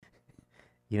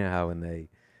You know how when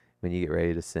you get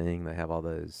ready to sing, they have all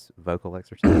those vocal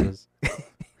exercises.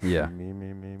 Yeah.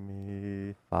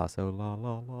 Me. Fa sol la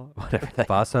la la. Whatever that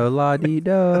Fa sol la di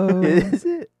do. is.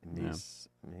 It? Me. Yeah.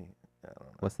 Me. I don't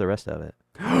know. What's the rest of it?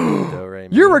 Do, re,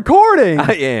 mi. You're recording.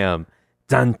 I am.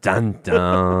 Dun dun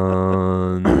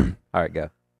dun. All right, go.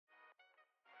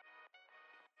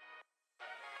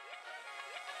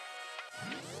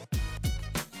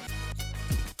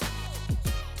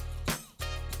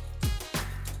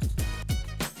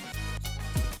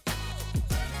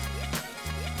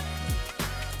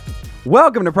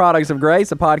 Welcome to Products of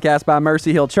Grace, a podcast by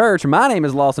Mercy Hill Church. My name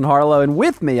is Lawson Harlow, and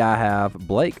with me I have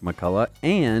Blake McCullough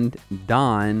and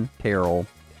Don Carroll.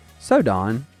 So,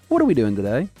 Don, what are we doing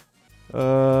today?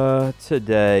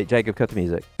 Today, Jacob, cut the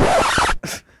music.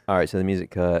 All right, so the music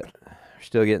cut. We're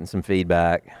still getting some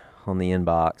feedback on the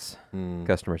inbox.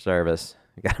 Customer service.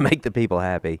 We got to make the people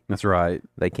happy. That's right.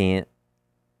 They can't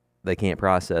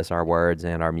process our words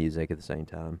and our music at the same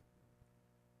time.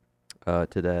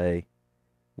 Today,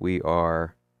 we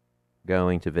are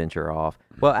going to venture off.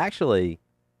 Well, actually,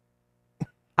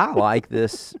 I like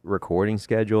this recording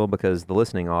schedule because the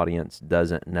listening audience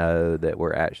doesn't know that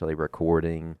we're actually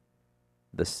recording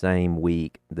the same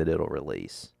week that it'll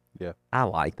release. Yeah. I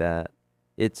like that.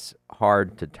 It's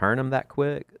hard to turn them that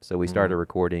quick, so we started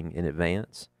recording in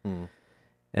advance.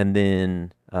 And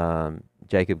then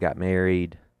Jacob got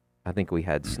married. I think we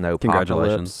had snow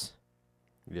Congratulations.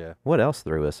 Yeah. What else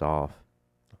threw us off?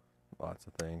 Lots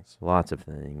of things. Lots of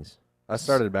things. I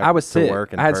started back I was to sick.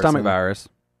 work in I had person. stomach virus.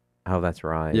 Oh, that's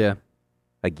right. Yeah.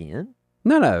 Again?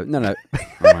 No. Oh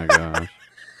my gosh.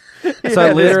 He So had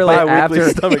this literally bi-weekly after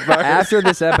stomach virus. after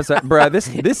this episode, bro,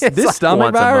 this like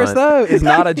stomach once a virus month. though is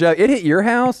not a joke. It hit your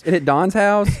house. It hit Don's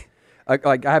house.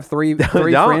 Like I have three Don't-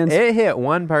 friends. It hit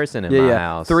one person in my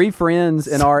house. 3 friends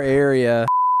in our area.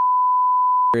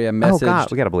 Oh,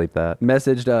 God. We got to believe that.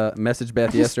 Messaged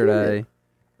Beth yesterday,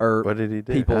 or What did he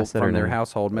do? people I said her from their name.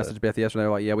 household messaged Beth yesterday.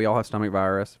 Like, yeah, we all have stomach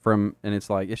virus and it's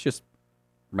like it's just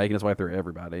making its way through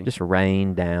everybody. Just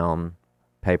rain down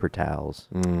paper towels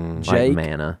like Jake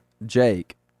manna.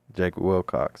 Jake Jake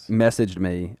Wilcox. messaged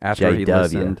me after he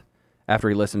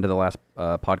JW. listened to the last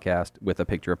podcast with a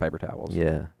picture of paper towels.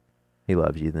 Yeah. He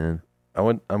loves you then.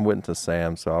 I'm waiting to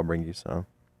Sam, so I'll bring you some.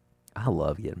 I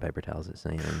love getting paper towels at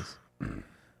Sam's.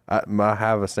 I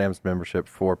have a Sam's membership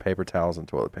for paper towels and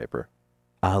toilet paper.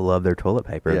 I love their toilet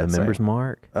paper. Yeah, the same. Members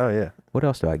Mark. Oh, yeah. What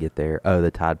else do I get there? Oh,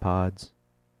 the Tide Pods.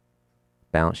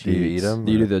 Balance sheets. Do you eat them?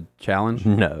 Do you do the challenge?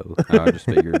 No. Oh, I just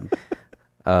figured.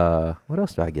 What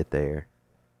else do I get there?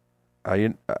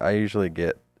 I usually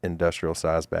get industrial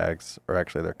size bags, or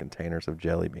actually they're containers of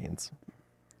jelly beans.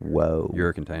 Whoa. You're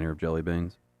a container of jelly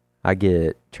beans. I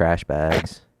get trash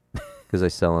bags because they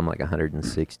sell them like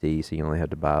 160, so you only have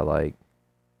to buy like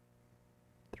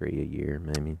 3 a year,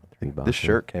 maybe 3 boxes. This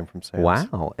shirt came from Sam's.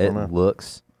 Wow, it know.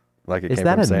 looks. Like it Is came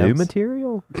that from a Sam's. new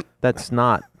material? That's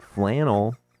not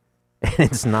flannel, and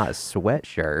it's not a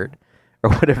sweatshirt or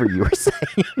whatever you were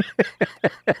saying.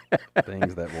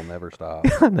 Things that will never stop,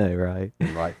 I know, right?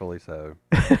 and rightfully so.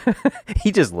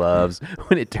 He just loves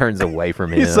when it turns away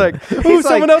from him. He's like, ooh,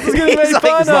 someone else is getting made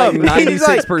fun of. He's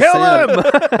like,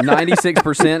 96%.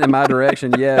 96% in my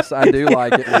direction. Yes, I do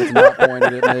like it when it's not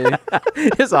pointed at me.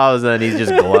 just all of a sudden he's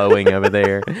just glowing over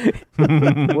there.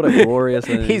 What a glorious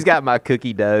thing. He's got my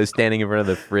cookie dough standing in front of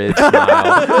the fridge.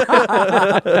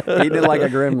 Smile. eating it like a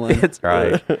gremlin. That's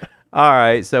right. All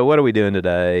right. So what are we doing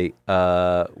today?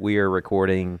 We are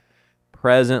recording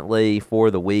presently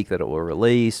for the week that it will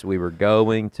release. We were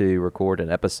going to record an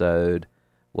episode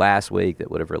last week that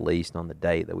would have released on the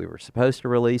date that we were supposed to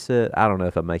release it. I don't know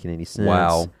if I'm making any sense.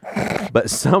 Wow.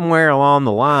 But somewhere along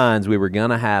the lines, we were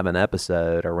going to have an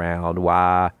episode around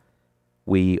why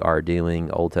we are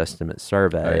doing Old Testament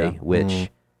survey, Oh, yeah.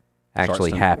 which actually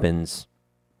Starts to- happens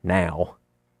now,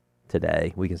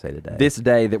 today. We can say today. This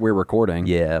day that we're recording.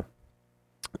 Yeah.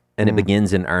 And it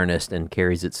begins in earnest and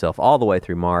carries itself all the way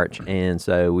through March. And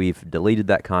so we've deleted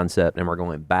that concept and we're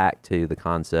going back to the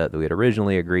concept that we had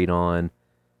originally agreed on.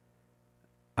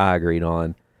 I agreed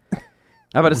on. I'm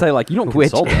about to say, like, you don't Which,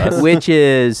 consult us. which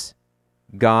is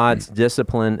God's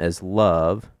discipline as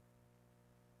love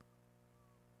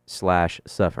 /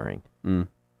 suffering. Mm.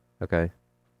 Okay.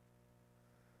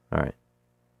 All right.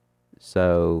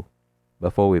 So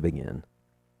before we begin,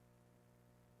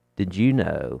 did you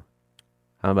know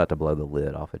I'm about to blow the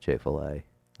lid off of Chick-fil-A?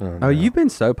 Oh, you've been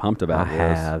so pumped about I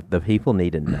this. have. The people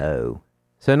need to know.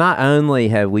 So not only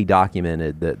have we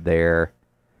documented that their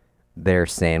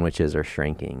sandwiches are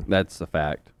shrinking, That's a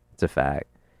fact. it's a fact.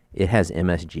 It has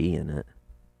MSG in it.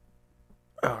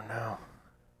 Oh, no.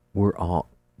 We're all,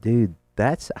 dude,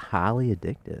 That's highly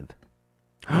addictive.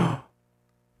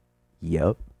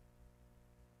 Yep.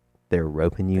 They're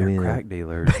roping you They're in. crack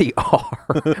dealers. They are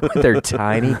with their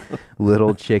tiny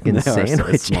little chicken They are so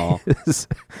sandwiches. small.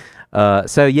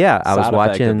 So yeah, I was Side effect of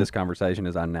watching. this conversation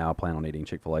is I now plan on eating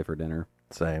Chick-fil-A for dinner.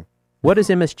 Same. What does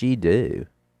MSG do?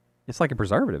 It's like a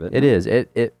preservative, isn't It is.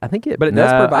 It. I think it. But it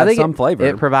does provide I think some flavor.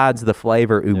 It provides the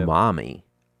flavor umami,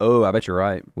 Oh, I bet you're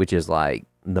right. which is like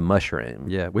the mushroom.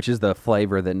 Yeah, which is the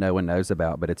flavor that no one knows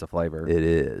about, but it's a flavor. It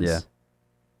is. Yeah.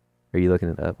 Are you looking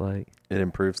it up, like? It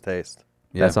improves taste.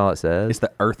 Yeah. That's all it says. It's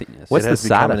the earthiness. What's it the has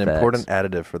side become an effects? important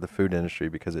additive for the food industry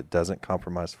because it doesn't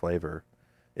compromise flavor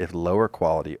if lower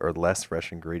quality or less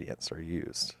fresh ingredients are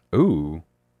used. Ooh.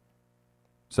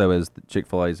 So is the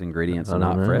Chick-fil-A's ingredients I don't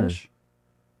not know. fresh?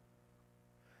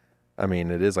 I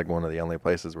mean, it is like one of the only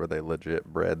places where they legit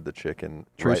bread the chicken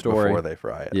True right story. before they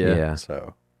fry it. Yeah. Yeah.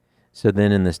 So So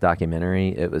then in this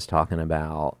documentary, it was talking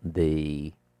about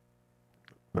the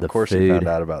of course you found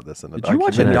out about this in the Did you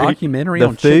watch a documentary. documentary the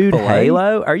on food Chick-fil-A?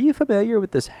 halo. Are you familiar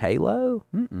with this halo?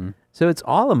 Mm-mm. So it's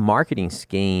all a marketing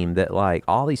scheme that like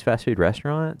all these fast food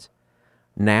restaurants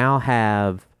now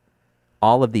have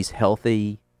all of these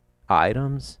healthy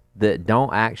items that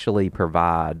don't actually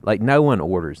provide, like no one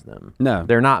orders them. No.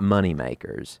 They're not money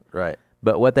makers. Right.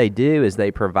 But what they do is they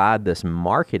provide this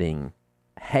marketing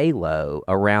halo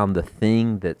around the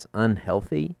thing that's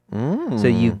unhealthy. So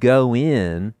you go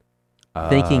in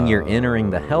thinking you're entering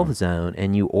the health zone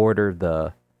and you order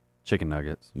the Chicken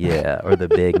nuggets. or the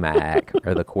Big Mac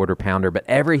or the quarter pounder, but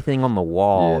everything on the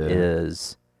wall Yeah.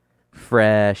 is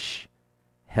fresh,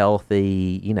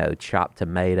 healthy, chopped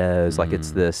tomatoes, like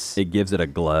it's this It gives it a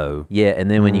glow. and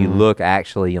then when you look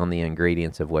actually on the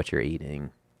ingredients of what you're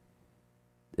eating,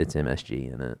 it's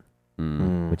MSG in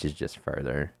it, which is just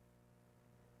further.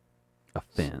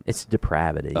 Offense. It's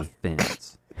depravity.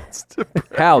 Offense.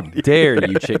 How dare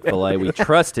you, Chick-fil-A? We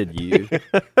trusted you.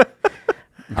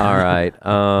 All right.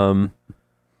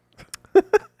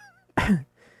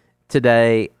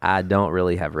 Today I don't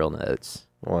really have real notes.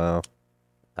 Wow.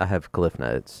 I have cliff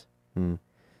notes.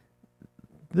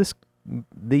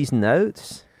 These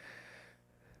notes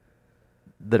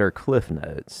that are cliff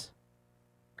notes.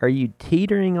 Are you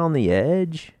teetering on the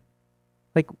edge?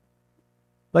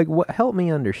 Like what? Help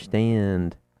me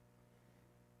understand.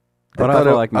 But I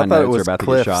feel like my notes are about to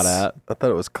get shot at. I thought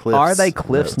it was Cliff's. Are they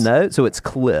Cliff's notes? So it's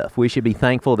Cliff. We should be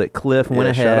thankful that Cliff went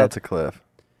ahead. Shout out to Cliff.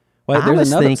 Wait, I there's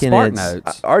was another thinking Spark it's-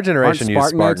 Notes. Our generation Aren't used Spark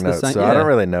Spark Notes the Notes, same? so I Yeah. don't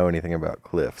really know anything about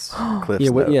Cliff's. Cliff's Yeah,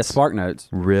 notes. Spark Notes.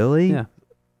 Really? Yeah.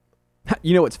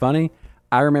 You know what's funny?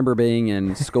 I remember being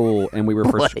in school and we were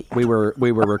Blake. we were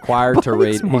required to read.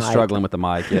 Blake's mic. He's struggling with the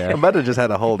mic. Yeah, I'm about to just had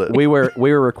to hold it. we were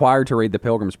required to read the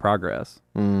Pilgrim's Progress,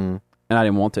 Mm. and I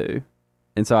didn't want to,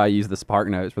 and so I used the Spark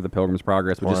Notes for the Pilgrim's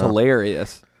Progress, which is Wow.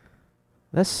 hilarious.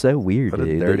 That's so weird, What a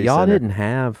dude. That dirty y'all sinner. didn't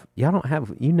have. Y'all don't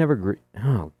have. You never.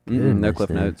 Oh, goodness, no Cliff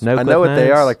dude. Notes. No I Cliff know what they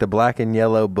Notes? are, like the black and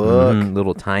yellow book.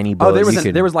 Little tiny book. Oh, there was You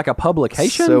could- there was like a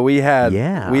publication. So we had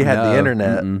Yeah. we had No. the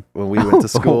internet Mm-mm. when we went to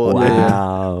school.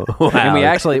 Wow. and we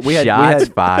actually we had Shots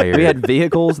fired. we had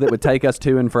vehicles that would take us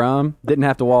to and from. Didn't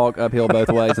have to walk uphill both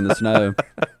ways in the snow.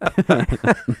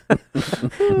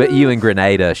 But you and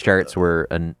Grenada shirts were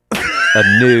a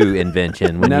new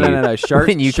invention when No. Shirts-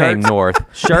 when you came shirts- north.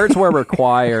 Shirts were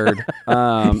required,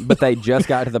 but they just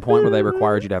got to the point where they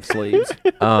required you to have sleeves.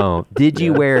 Oh, did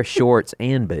you wear shorts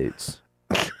and boots?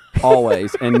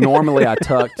 Always. And normally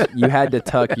you had to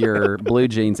tuck your blue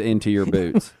jeans into your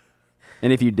boots.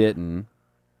 And if you didn't,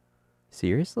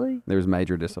 Seriously? there was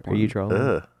major Are discipline. you trolling?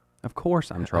 Ugh. Of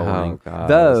course I'm trolling. Oh, God,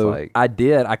 Though it's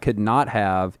like- I could not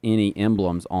have any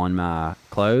emblems on my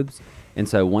clothes. And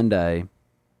so one day,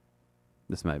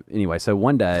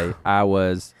 one day I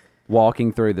was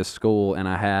walking through the school and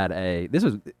I had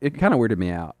it kind of weirded me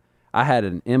out. I had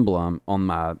an emblem on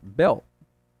my belt,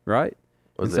 right?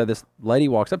 So this lady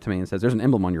walks up to me and says, "There's an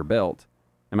emblem on your belt."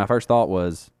 And my first thought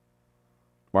was,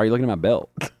 "Why are you looking at my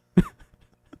belt?"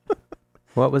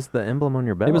 What was the emblem on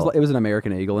your belt? It was an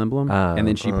American Eagle emblem, and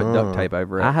then she put duct tape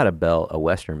over it. I had a belt, a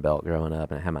Western belt growing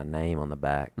up, and it had my name on the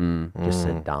back. Just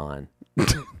said Don.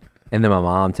 And then my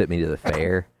mom took me to the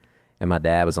fair, and my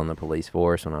dad was on the police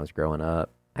force when I was growing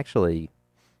up. Actually,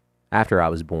 after I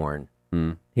was born,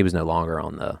 he was no longer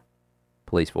on the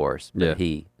police force, but Yeah.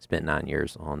 he spent 9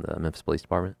 years on the Memphis Police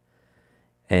Department.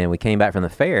 And we came back from the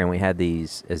fair, and we had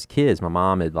these, as kids, my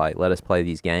mom had like let us play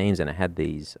these games, and it had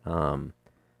these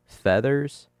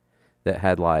feathers that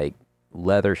had like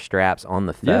leather straps on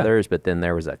the Yeah. feathers, but then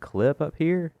there was a clip up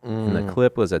here, and the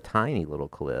clip was a tiny little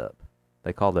clip.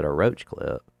 They called it a roach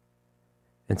clip.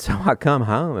 And so I come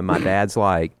home, and my dad's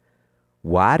like,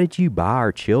 why did you buy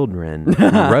our children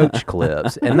roach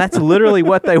clips? And that's literally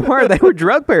what they were. They were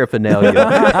drug paraphernalia.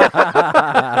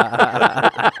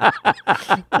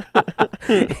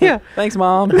 Yeah. Thanks,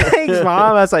 Mom. Thanks,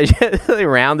 Mom. I was like, they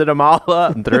rounded them all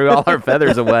up and threw all our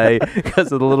feathers away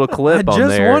because of the little clip I on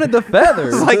just there. wanted the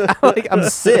feathers. It's like I'm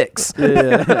 6.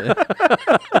 Yeah.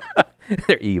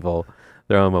 They're evil.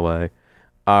 Throw them away.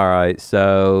 All right,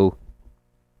 so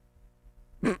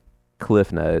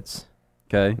Cliff Notes.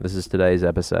 Okay. This is today's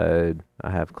episode.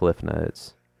 I have Cliff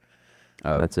Notes.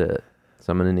 Oh. That's it.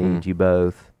 So I'm going to need you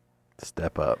both.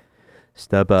 Step up.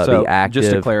 Step up, So be active.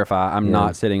 just to clarify, I'm Yeah.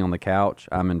 not sitting on the couch.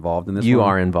 I'm involved in this. You one?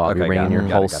 are involved. You're Okay, bringing your got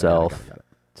it, whole got it, self got it.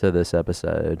 to this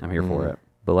episode. I'm here for it.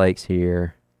 Blake's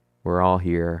here. We're all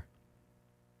here.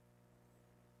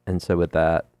 And so with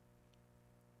that,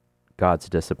 God's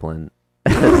discipline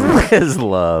is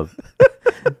love.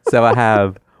 So I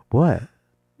have what?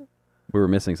 We were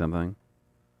missing something.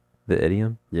 The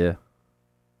idiom? Yeah.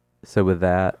 So with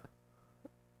that,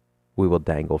 we will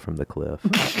dangle from the cliff.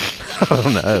 I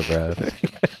don't know, bro.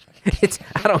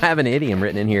 I don't have an idiom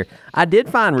written in here. I did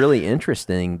find really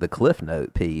interesting the Cliff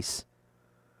Note piece.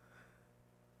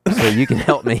 So you can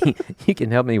help me. You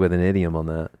can help me with an idiom on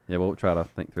that. Yeah, we'll try to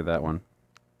think through that one.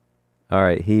 All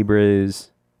right, Hebrews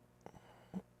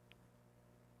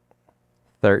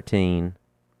 13,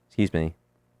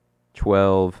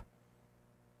 12,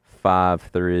 5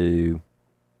 through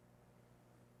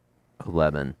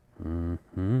 11.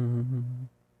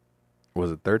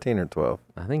 Was it 13 or 12?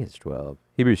 I think it's 12.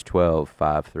 Hebrews 12,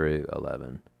 5 through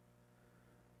 11.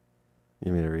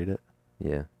 You mean to read it?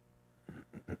 Yeah.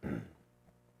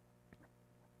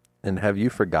 And have you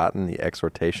forgotten the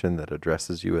exhortation that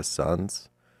addresses you as sons?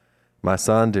 My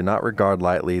son, do not regard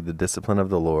lightly the discipline of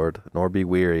the Lord, nor be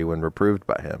weary when reproved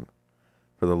by him.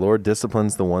 For the Lord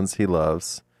disciplines the ones he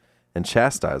loves, and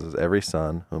chastises every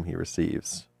son whom he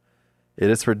receives. It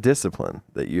is for discipline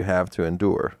that you have to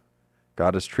endure.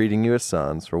 God is treating you as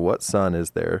sons, for what son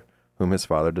is there whom his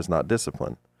father does not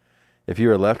discipline? If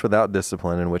you are left without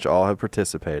discipline in which all have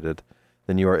participated,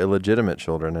 then you are illegitimate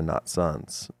children and not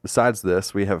sons. Besides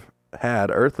this, we have had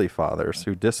earthly fathers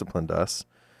who disciplined us,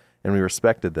 and we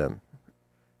respected them.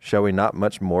 Shall we not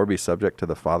much more be subject to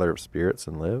the Father of spirits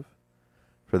and live?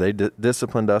 For they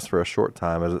disciplined us for a short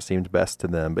time as it seemed best to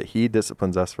them, but he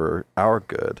disciplines us for our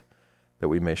good, that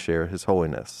we may share his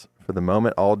holiness. For the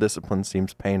moment all discipline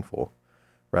seems painful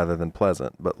rather than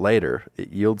pleasant, but later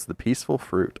it yields the peaceful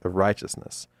fruit of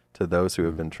righteousness to those who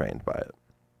have been trained by it.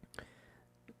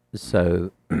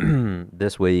 So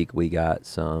this week we got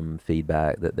some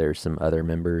feedback that there's some other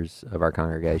members of our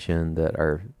congregation that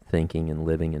are thinking and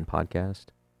living in podcast.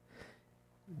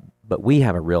 But we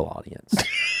have a real audience.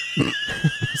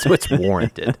 So it's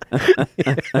warranted.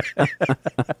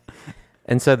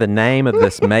 And so the name of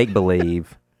this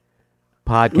make-believe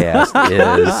podcast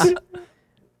is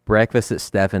Breakfast at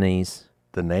Stephanie's.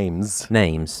 The names.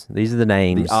 Names. These are the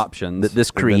names. The options. That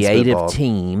this We've been creative spitballed.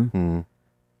 team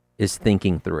is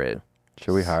thinking through.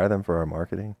 Should we hire them for our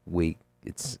marketing?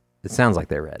 It sounds like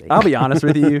they're ready. I'll be honest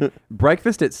with you.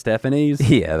 Breakfast at Stephanie's.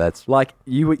 Yeah, that's Like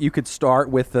you could start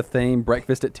with the theme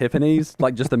Breakfast at Tiffany's,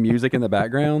 like just the music in the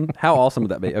background. How awesome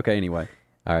would that be? Okay, anyway.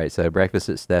 all right. So Breakfast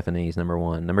at Stephanie's, number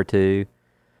 1. Number 2,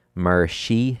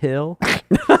 Mershee Hill.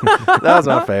 That was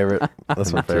my favorite.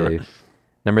 That's my Number favorite. 2.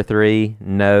 Number 3,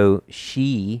 No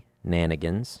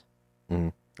She-nanigans.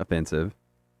 Offensive.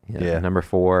 Yeah. Number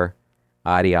 4,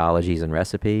 Ideologies and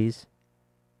Recipes.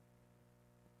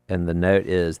 And the note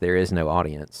is there is no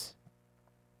audience.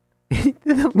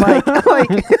 like,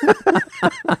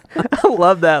 I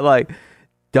love that. Like,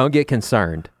 don't get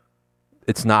concerned.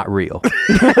 It's not real.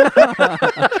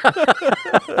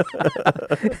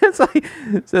 It's like,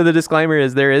 so the disclaimer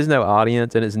is there is no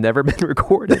audience and it's never been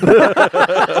recorded. I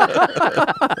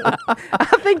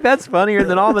think that's funnier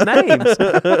than all the names.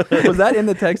 Was that in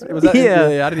the text? Was that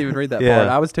Yeah. I didn't even read that Yeah. part.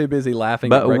 I was too busy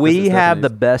laughing. at But Breakfast we at have the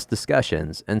Stephanie's. best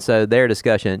discussions. And so their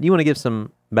discussion, you want to give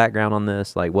some background on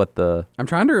this? Like what I'm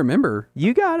trying to remember.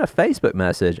 you got a Facebook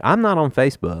message. I'm not on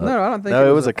Facebook. No, I don't think. No,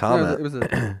 it was a comment. It was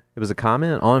a. It was a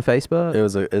comment on Facebook? It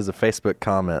was a Facebook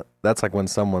comment. That's like when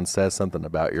someone says something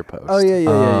about your post. Oh yeah.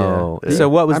 Oh. Yeah. So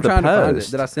what was I'm the trying to find it.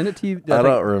 post? Did I send it to you? Did I think-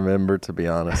 don't remember, to be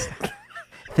honest.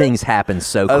 Things happen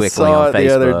so quickly I saw on it Facebook.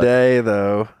 the other day,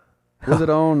 though. Was it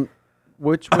on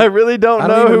which? I really don't I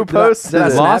don't know even- who did I- posted did I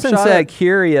it. snap- Lawson Snapshot said, it?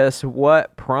 curious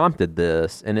what prompted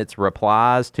this, and it's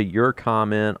replies to your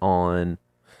comment on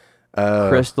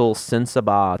Crystal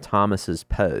Sensaba Thomas's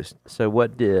post. So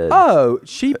what did... Oh,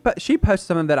 she posted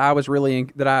something that I was really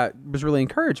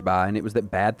encouraged by, and it was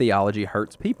that bad theology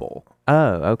hurts people.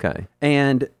 Oh, okay.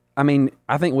 And I mean,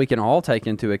 I think we can all take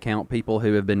into account people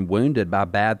who have been wounded by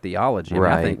bad theology. I mean,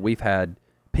 I Right. think we've had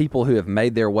people who have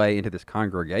made their way into this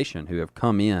congregation who have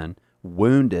come in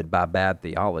wounded by bad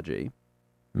theology.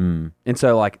 Mm. And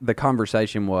so, like, the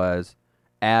conversation was,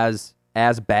 as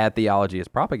bad theology is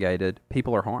propagated,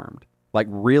 people are harmed, like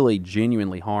really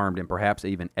genuinely harmed, and perhaps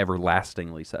even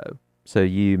everlastingly so. So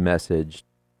you messaged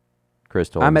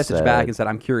Crystal. I and messaged back said- and said,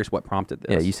 I'm curious what prompted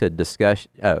this. Yeah, you said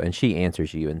discussion. Oh, and she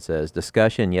answers you and says,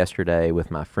 discussion yesterday with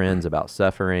my friends about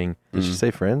suffering. Did you say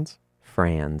friends?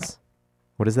 Friends.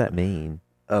 What does that mean?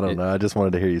 I don't know. I just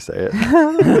wanted to hear you say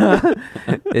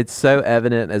it. It's so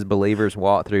evident as believers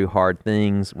walk through hard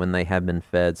things when they have been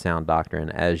fed sound doctrine.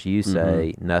 As you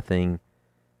say, nothing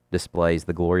displays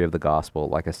the glory of the gospel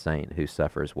like a saint who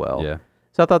suffers well. Yeah.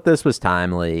 So I thought this was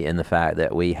timely in the fact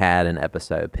that we had an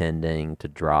episode pending to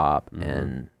drop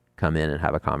and come in and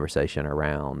have a conversation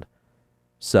around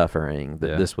suffering.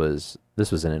 That Yeah. this was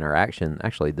an interaction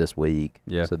actually this week.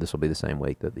 Yeah. So this will be the same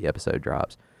week that the episode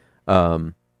drops.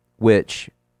 Which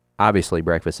obviously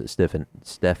Breakfast at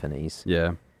Stephanie's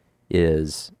Yeah.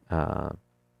 is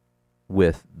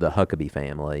with the Huckabee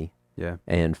family. Yeah.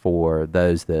 And for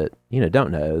those that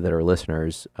don't know, that are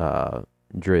listeners,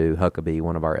 Drew Huckabee,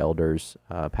 one of our elders,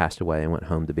 passed away and went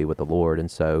home to be with the Lord.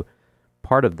 And so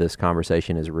part of this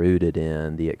conversation is rooted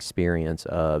in the experience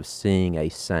of seeing a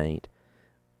saint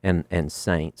and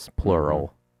saints,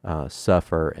 plural,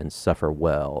 suffer and suffer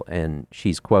well. And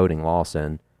she's quoting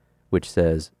Lawson, which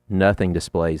says, nothing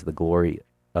displays the glory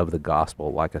of the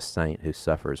gospel like a saint who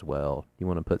suffers well. You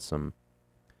want to put some...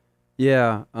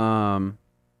 Yeah.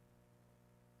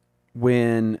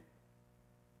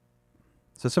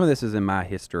 So some of this is in my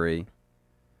history.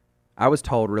 I was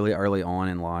told really early on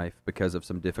in life, because of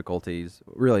some difficulties,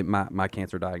 really my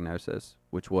cancer diagnosis,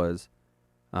 which was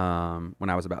when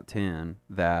I was about 10,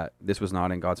 that this was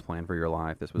not in God's plan for your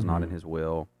life. This was not in His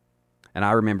will. And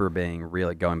I remember being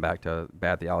really, going back to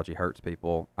bad theology hurts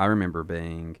people, I remember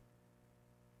being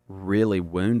really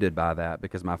wounded by that,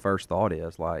 because my first thought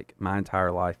is, like, my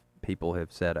entire life people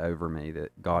have said over me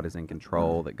that God is in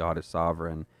control, that God is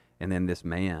sovereign, and then this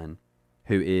man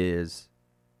who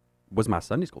was my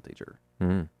Sunday school teacher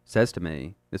says to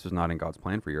me, this was not in God's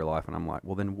plan for your life. And I'm like,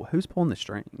 well, then who's pulling the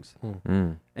strings?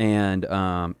 And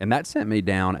that sent me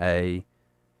down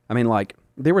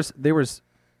there was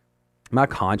my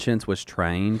conscience was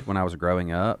trained when I was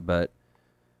growing up,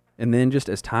 and then just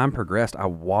as time progressed, I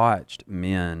watched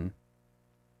men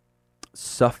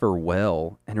suffer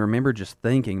well, and remember just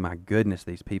thinking, my goodness,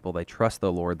 these people, they trust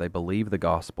the Lord, they believe the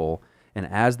gospel, and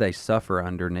as they suffer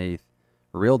underneath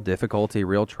real difficulty,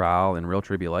 real trial, and real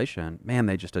tribulation, man,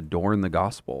 they just adorn the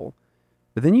gospel.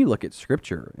 But then you look at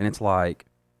Scripture, and it's like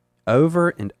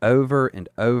over and over and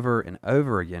over and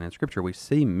over again in Scripture, we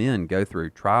see men go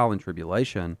through trial and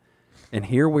tribulation, and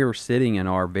here we're sitting in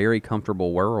our very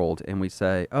comfortable world, and we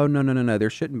say, oh, no, there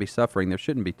shouldn't be suffering, there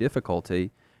shouldn't be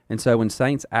difficulty. And so when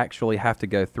saints actually have to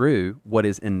go through what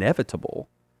is inevitable,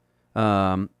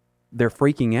 they're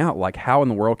freaking out, like, how in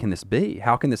the world can this be?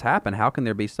 How can this happen? How can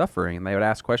there be suffering? And they would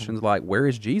ask questions like, where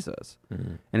is Jesus?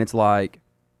 And it's like,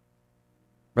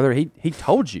 brother, he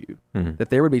told you that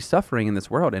there would be suffering in this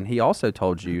world. And he also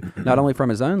told you, not only from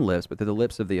his own lips, but through the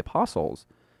lips of the apostles,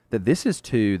 that this is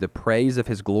to the praise of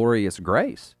his glorious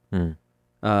grace. 1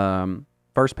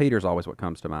 Peter is always what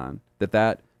comes to mind,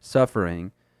 that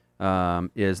suffering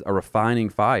is a refining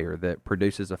fire that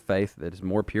produces a faith that is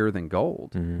more pure than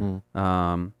gold,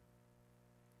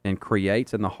 and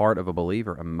creates in the heart of a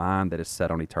believer a mind that is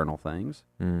set on eternal things.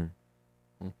 Yeah,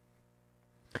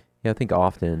 I think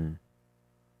often,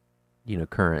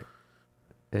 current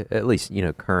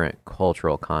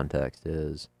cultural context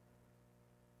is,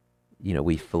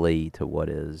 we flee to what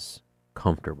is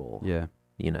comfortable. Yeah.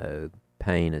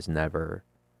 Pain is never,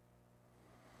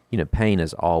 pain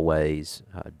is always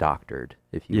doctored,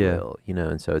 if you will,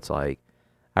 and so it's like,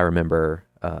 I remember,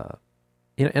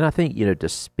 and I think, to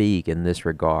speak in this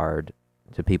regard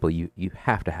to people, you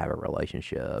have to have a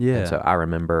relationship. Yeah. And so I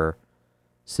remember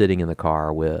sitting in the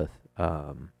car with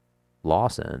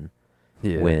Lawson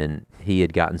when he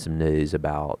had gotten some news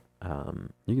about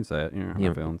You can say it. You know, you my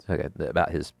know, feelings. okay,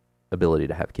 about his ability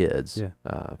to have kids, Yeah.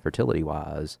 fertility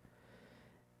wise,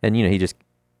 and he just,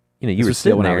 you This were was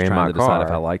still sitting when I there was in trying my to decide if I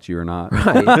car, liked you or not.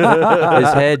 right?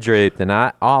 His head drooped, and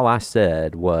all I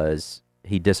said was,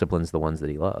 he disciplines the ones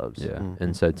that he loves. Yeah.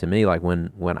 And so to me, like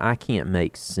when I can't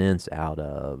make sense out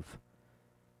of,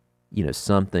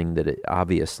 something that it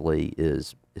obviously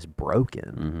is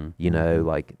broken,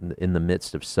 like in the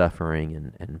midst of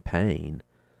suffering and pain,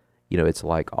 it's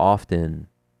like often,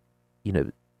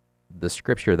 the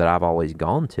scripture that I've always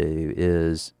gone to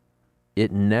is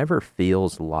it never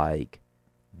feels like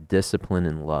discipline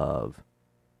and love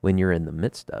when you're in the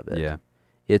midst of it. Yeah.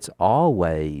 It's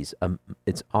always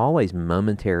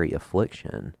momentary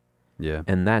affliction, Yeah.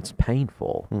 and that's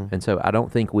painful. And so I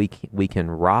don't think we can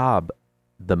rob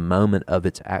the moment of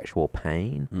its actual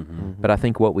pain. But I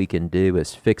think what we can do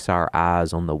is fix our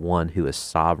eyes on the one who is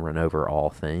sovereign over all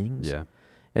things. Yeah.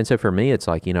 And so for me, it's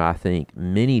like, I think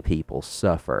many people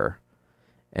suffer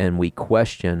and we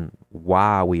question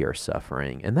why we are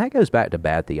suffering. And that goes back to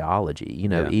bad theology,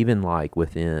 Yeah. even like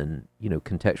within,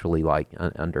 contextually, like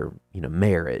under,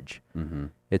 marriage.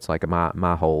 It's like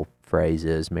my whole phrase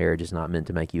is marriage is not meant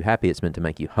to make you happy. It's meant to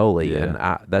make you holy. Yeah. And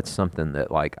that's something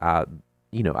that like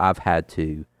I've had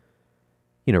to,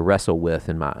 wrestle with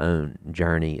in my own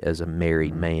journey as a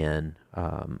married man,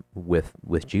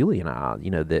 with Julie and I,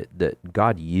 that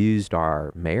God used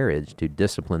our marriage to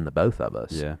discipline the both of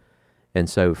us. Yeah. And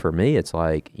so for me, it's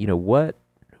like,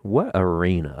 what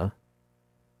arena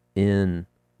in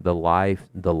the life,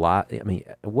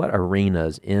 what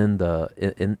arenas in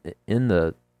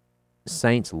the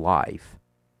saint's life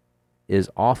is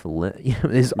off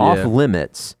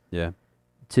limits Yeah.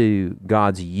 to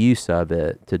God's use of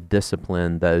it to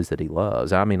discipline those that he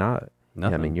loves.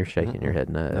 Nothing. You're shaking your head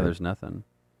no. No, there's nothing.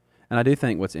 And I do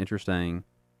think what's interesting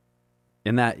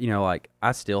in that,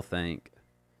 I still think,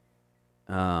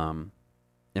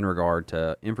 in regard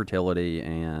to infertility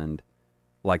and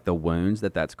like the wounds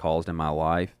that's caused in my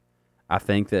life, I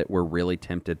think that we're really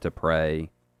tempted to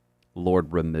pray,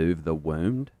 Lord, remove the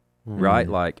wound, right?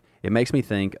 Like it makes me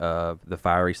think of the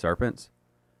fiery serpents,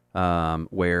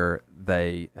 where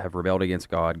they have rebelled against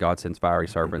God. God sends fiery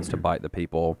serpents to bite the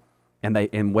people,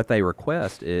 and what they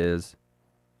request is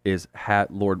have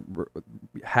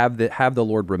the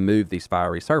Lord remove these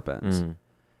fiery serpents,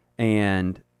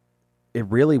 and it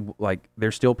really, like,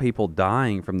 there's still people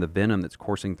dying from the venom that's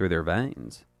coursing through their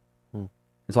veins.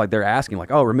 It's like they're asking, like,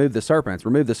 oh, remove the serpents.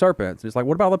 And it's like,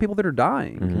 what about all the people that are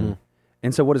dying?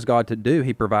 And so what does God to do?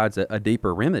 He provides a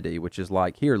deeper remedy, which is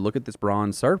like, here, look at this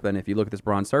bronze serpent. If you look at this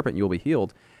bronze serpent, you'll be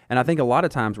healed. And I think a lot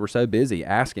of times we're so busy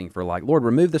asking for, like, Lord,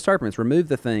 remove the serpents, remove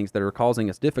the things that are causing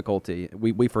us difficulty.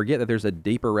 We forget that there's a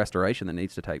deeper restoration that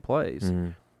needs to take place.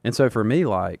 And so for me,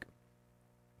 like,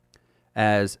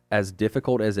 as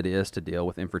difficult as it is to deal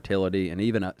with infertility and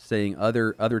even seeing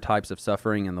other types of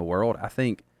suffering in the world, I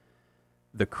think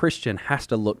the Christian has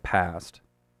to look past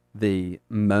the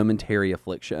momentary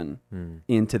affliction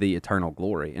into the eternal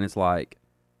glory. And it's like,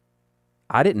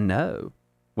 I didn't know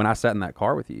when I sat in that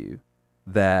car with you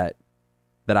that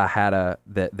I had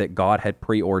that God had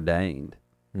preordained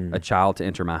a child to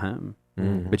enter my home.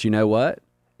 But you know what?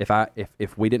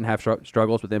 If we didn't have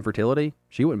struggles with infertility,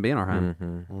 she wouldn't be in our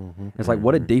home. It's like,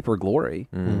 what a deeper glory.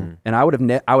 And I would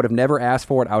have never asked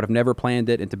for it. I would have never planned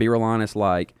it. And to be real honest,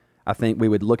 like, I think we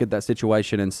would look at that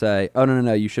situation and say, oh,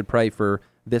 no, you should pray for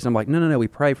this. And I'm like, no, we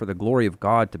pray for the glory of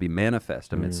God to be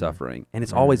manifest amid suffering. And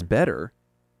it's always better.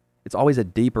 It's always a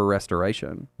deeper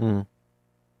restoration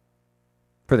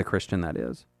for the Christian, that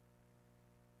is.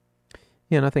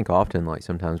 Yeah, and I think often, like,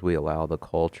 sometimes we allow the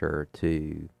culture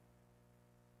to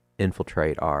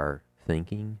infiltrate our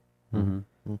thinking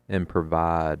and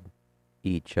provide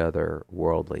each other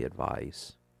worldly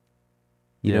advice.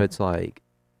 You know, it's like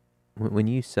when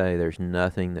you say there's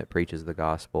nothing that preaches the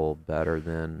gospel better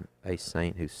than a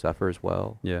saint who suffers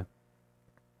well. Yeah.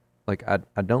 Like,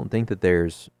 I don't think that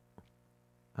there's,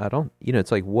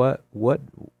 it's like what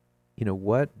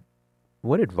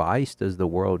advice does the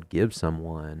world give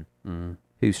someone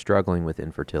who's struggling with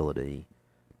infertility?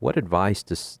 What advice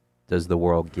does the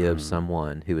world give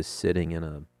someone who is sitting in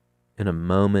a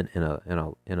moment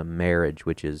in a marriage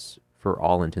which is, for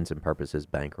all intents and purposes,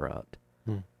 bankrupt?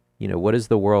 What does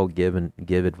the world give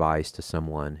advice to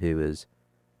someone who is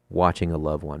watching a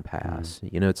loved one pass?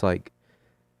 It's like,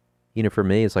 for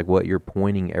me, it's like what you're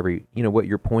pointing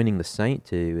the saint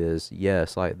to is,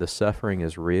 yes, like the suffering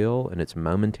is real and it's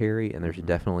momentary and there's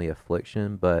definitely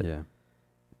affliction, but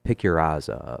pick your eyes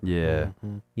up. Yeah.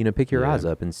 Pick your eyes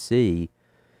up and see.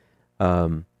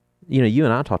 You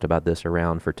and I talked about this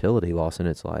around fertility loss, and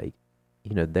it's like,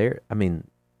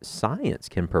 science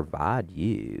can provide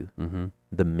you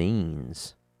the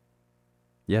means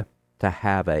to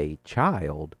have a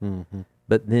child.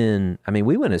 But then,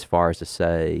 we went as far as to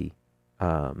say,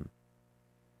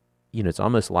 it's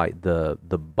almost like the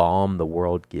balm the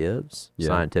world gives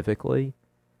scientifically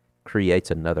creates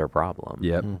another problem.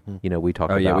 Yep. We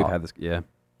talked about. Oh, yeah, we've had this. Yeah.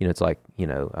 It's like,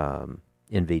 in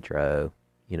vitro,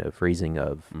 freezing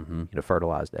of,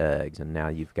 fertilized eggs. And now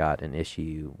you've got an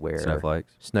issue where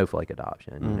snowflake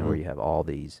adoption, where you have all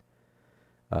these,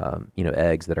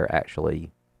 eggs that are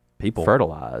actually people.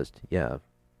 fertilized,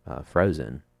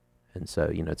 frozen, and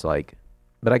so it's like,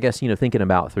 but I guess thinking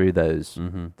about through those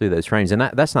frames, and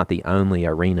that's not the only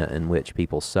arena in which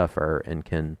people suffer and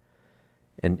can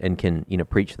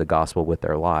preach the gospel with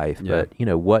their life. Yeah.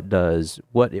 But what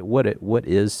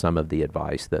is some of the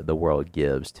advice that the world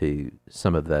gives to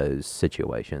some of those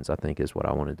situations? I think is what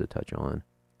I wanted to touch on.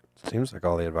 Seems like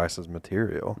all the advice is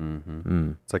material.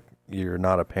 Mm. It's like you're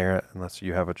not a parent unless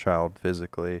you have a child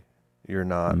physically. You're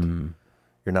not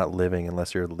you're not living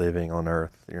unless you're living on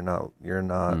earth. You're not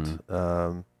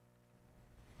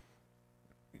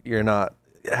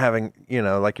having,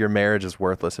 like your marriage is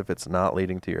worthless if it's not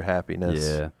leading to your happiness.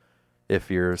 Yeah.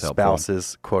 If your spouse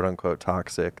is quote unquote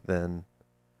toxic, then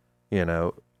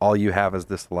all you have is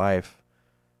this life.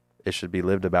 It should be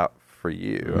lived about for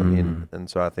you. I mean, and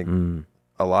so I think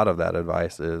a lot of that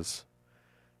advice is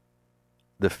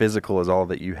the physical is all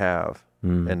that you have,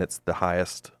 and it's the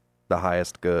highest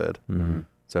good.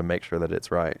 So make sure that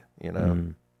it's right,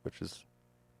 which is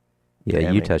you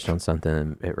damning. touched on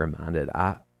something. It reminded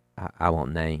I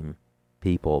won't name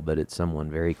people, but it's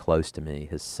someone very close to me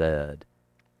has said,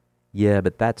 yeah,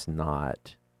 but that's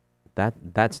not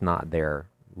their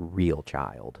real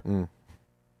child.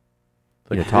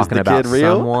 Talking about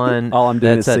someone all I'm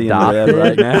doing is that's seeing the red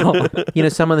right now.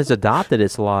 Someone that's adopted,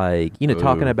 it's like,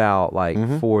 talking about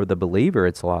like for the believer,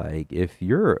 it's like if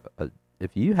you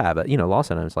have a,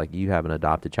 Lawson, it's like you have an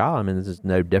adopted child. I mean, this is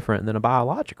no different than a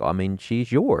biological. I mean,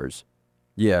 she's yours.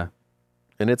 Yeah.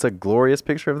 And it's a glorious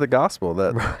picture of the gospel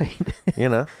that, Right.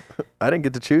 I didn't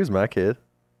get to choose my kid.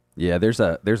 Yeah, there's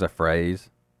a phrase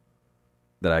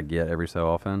that I get every so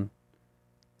often,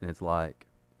 and it's like,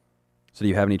 so do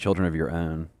you have any children of your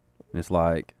own? And it's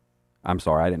like, I'm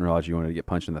sorry, I didn't realize you wanted to get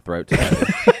punched in the throat today.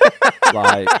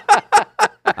 Like,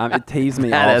 it teased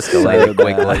me That off so escalated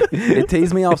bad. quickly. It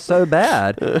teased me off so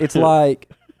bad. It's like,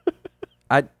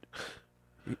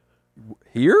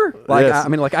 here? Like, Yes. I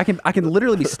mean, like I can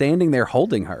literally be standing there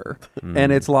holding her,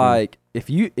 and it's like, if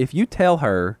you tell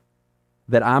her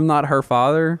that I'm not her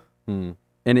father, and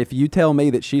if you tell me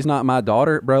that she's not my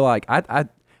daughter, bro, like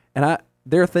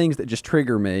there are things that just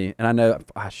trigger me, and I know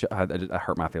I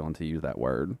hurt my feeling to use that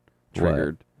word,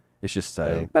 triggered. It's just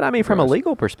so. But I mean, from a gross.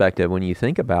 legal perspective, when you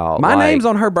think about My like, name's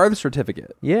on her birth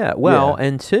certificate. Yeah, well,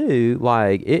 and two,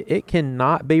 like it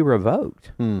cannot be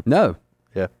revoked. No.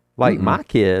 Yeah. Like my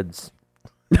kids.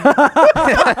 You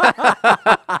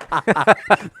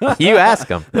ask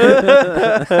them.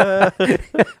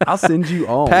 I'll send you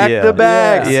on. Pack the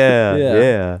bags.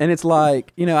 Yeah. And it's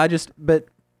like,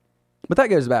 but that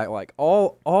goes back, like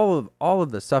all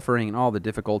of the suffering and all the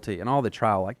difficulty and all the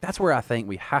trial. Like that's where I think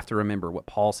we have to remember what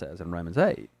Paul says in Romans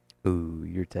 8. Ooh,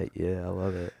 your take. Yeah, I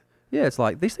love it. Yeah, it's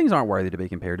like these things aren't worthy to be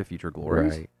compared to future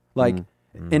glories. Right. Like,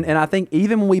 and I think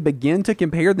even when we begin to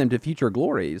compare them to future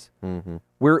glories,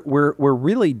 we're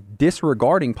really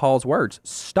disregarding Paul's words.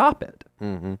 Stop it.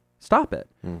 Stop it.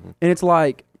 And it's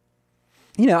like,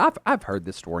 I've heard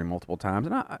this story multiple times,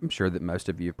 and I'm sure that most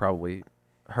of you have probably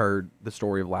heard the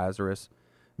story of Lazarus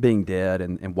being dead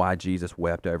and why Jesus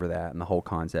wept over that, and the whole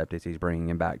concept is he's bringing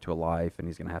him back to a life and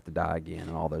he's going to have to die again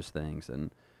and all those things.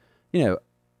 And,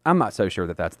 I'm not so sure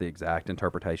that that's the exact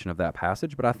interpretation of that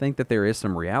passage, but I think that there is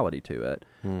some reality to it.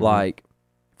 Like,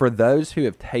 for those who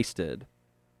have tasted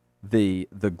the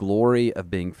glory of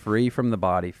being free from the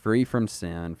body, free from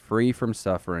sin, free from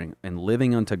suffering, and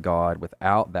living unto God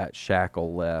without that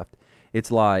shackle left,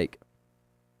 it's like,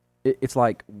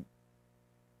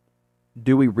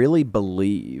 do we really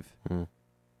believe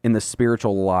in the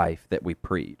spiritual life that we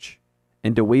preach?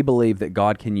 And do we believe that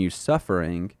God can use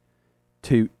suffering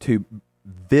to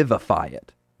vivify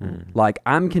it? Like,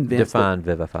 I'm convinced Define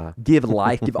vivify. give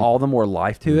all the more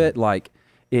life to it. Like,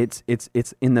 it's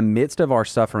in the midst of our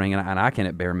suffering, and I can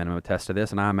at bare minimum attest to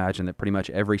this, and I imagine that pretty much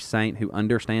every saint who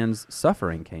understands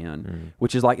suffering can,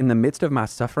 which is like, in the midst of my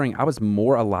suffering, I was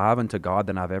more alive unto God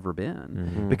than I've ever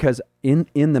been, because in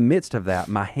the midst of that,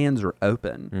 my hands are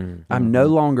open. I'm no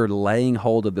longer laying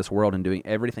hold of this world and doing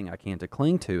everything I can to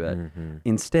cling to it.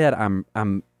 Instead,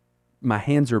 my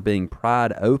hands are being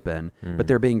pried open, but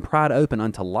they're being pried open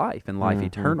unto life and life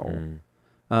eternal.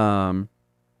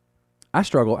 I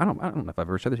struggle. I don't know if I've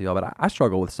ever said this to y'all, but I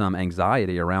struggle with some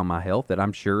anxiety around my health that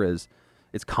I'm sure it's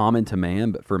common to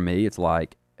man. But for me, it's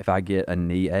like if I get a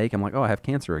knee ache, I'm like, oh, I have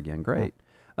cancer again. Great.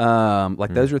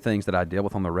 Those are things that I deal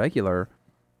with on the regular.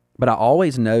 But I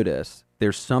always notice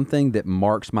there's something that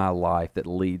marks my life that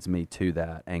leads me to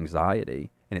that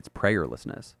anxiety, and it's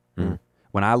prayerlessness.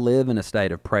 When I live in a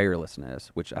state of prayerlessness,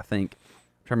 which I think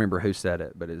trying to remember who said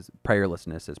it, but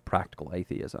prayerlessness is practical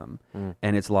atheism.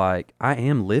 And it's like, I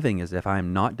am living as if I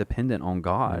am not dependent on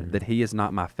God, that he is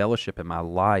not my fellowship and my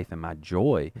life and my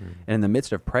joy. And in the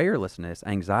midst of prayerlessness,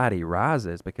 anxiety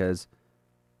rises because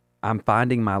I'm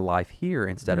finding my life here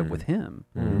instead of with him.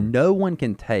 No one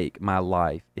can take my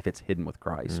life if it's hidden with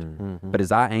Christ. But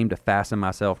as I aim to fasten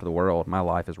myself to the world, my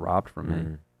life is robbed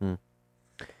from me.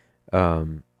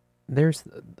 There's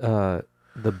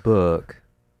the book.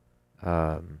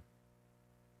 I'm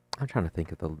trying to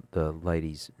think of the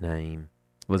lady's name.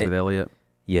 Elizabeth Elliot.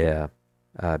 Yeah,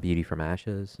 Beauty from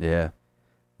Ashes. Yeah.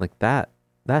 Like that.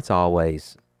 That's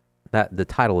always the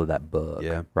title of that book.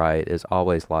 Yeah. Right. Is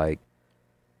always like,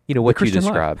 you know, what you Christian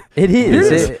life. describe. It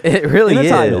is. It really In a is.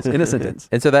 title, in a sentence.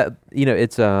 And so that, you know,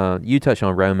 it's you touched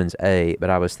on Romans 8, but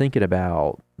I was thinking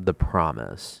about the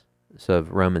promise. So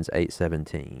of Romans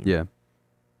 8:17. Yeah.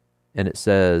 And it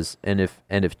says, and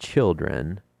if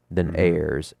children, then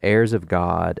heirs of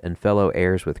God and fellow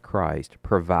heirs with Christ,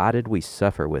 provided we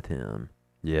suffer with him,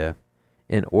 Yeah.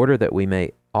 in order that we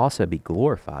may also be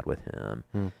glorified with him.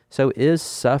 So is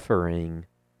suffering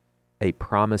a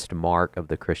promised mark of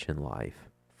the Christian life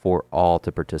for all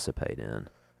to participate in?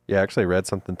 Yeah, I actually read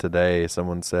something today.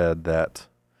 Someone said that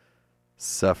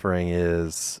suffering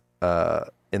is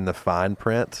in the fine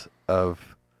print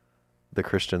of the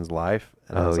Christian's life.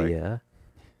 And I was like, yeah.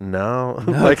 no,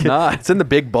 No, like it's not. It's in the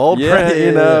big bold Yeah, print, yeah,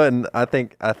 you know. yeah. And I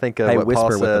think of Hey, what whisper Paul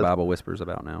what the said. Bible whispers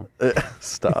about now.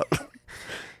 Stop.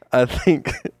 I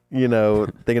think, you know,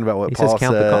 thinking about what He Paul says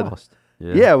count said. the cost.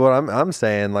 Yeah, well, I'm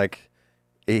saying, like,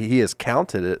 he has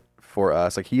counted it for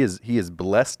us. Like, he has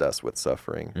blessed us with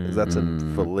suffering. That's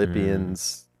in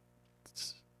Philippians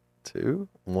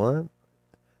 2:1.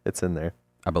 It's in there.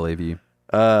 I believe you.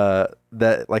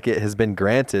 That, like, it has been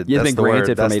granted. Yeah, it's That's been the word.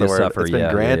 granted for That's me the to word. suffer. It's been Yeah,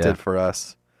 yeah, granted yeah. for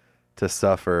us to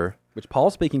suffer. Which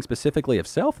Paul's speaking specifically of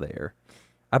self there.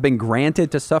 I've been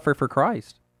granted to suffer for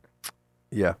Christ.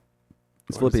 Yeah.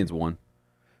 It's Philippians 1.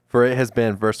 For it has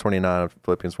been, verse 29 of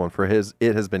Philippians 1,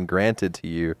 it has been granted to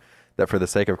you that for the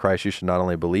sake of Christ you should not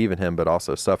only believe in him, but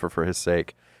also suffer for his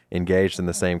sake, engaged in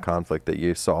the same conflict that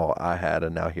you saw I had,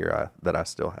 and now that I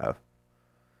still have.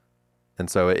 And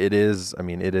so it is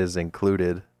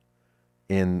included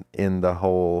in the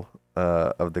whole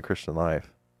of the Christian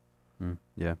life.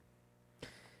 Yeah.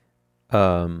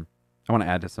 Um, I want to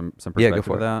add to some Yeah, perspective go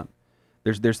for of that.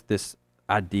 There's this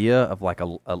idea of like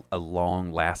a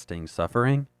long lasting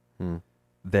suffering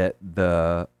that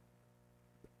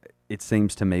it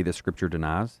seems to me the scripture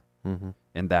denies,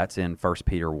 and that's in 1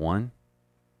 Peter 1.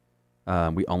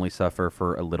 We only suffer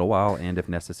for a little while, and if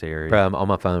necessary. Bro, I'm on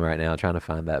my phone right now trying to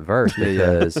find that verse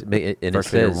because and it 1 Peter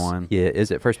says, 1. Yeah,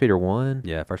 is it 1 Peter 1?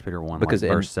 Yeah, 1 Peter 1, Because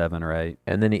like verse 7 or 8.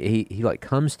 And then he like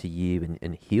comes to you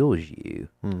and heals you,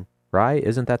 right?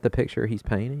 Isn't that the picture he's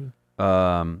painting?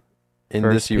 In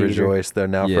First this you Peter. rejoice, though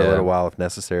now for a Yeah. little while, if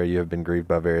necessary, you have been grieved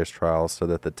by various trials, so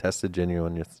that the tested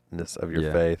genuineness of your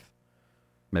Yeah. faith.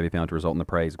 May be found to result in the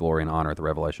praise, glory, and honor at the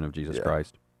revelation of Jesus Yeah.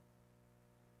 Christ.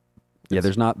 Yeah, It's-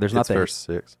 there's not It's the verse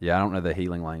 6. Yeah, I don't know the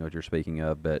healing language you're speaking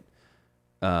of, but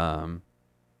I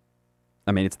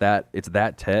mean it's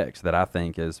that text that I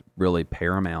think is really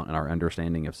paramount in our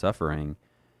understanding of suffering.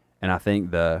 And I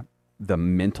think the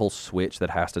mental switch that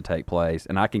has to take place,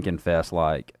 and I can confess,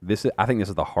 like I think this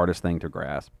is the hardest thing to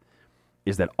grasp,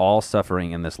 is that all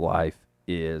suffering in this life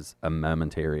is a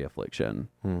momentary affliction.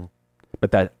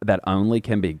 But that only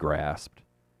can be grasped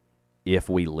if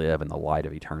we live in the light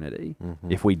of eternity.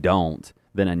 If we don't,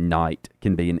 then a night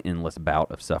can be an endless bout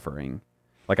of suffering.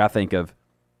 Like I think of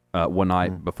one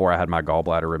night before I had my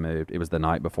gallbladder removed. It was the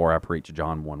night before I preached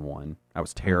John 1:1. I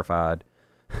was terrified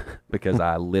because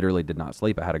I literally did not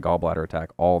sleep. I had a gallbladder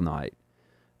attack all night.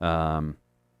 And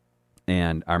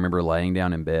I remember laying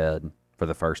down in bed for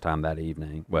the first time that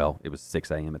evening. Well, it was 6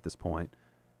 a.m. at this point.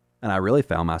 And I really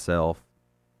found myself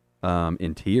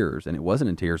in tears, and it wasn't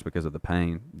in tears because of the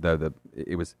pain, though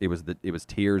it was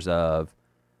tears of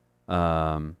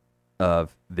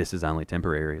this is only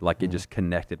temporary. Like it just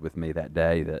connected with me that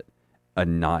day that a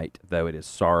night, though it is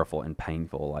sorrowful and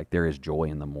painful, like there is joy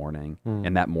in the morning,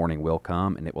 and that morning will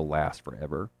come and it will last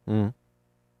forever. Yeah,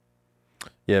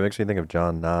 it makes me think of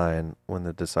John 9 when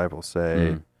the disciples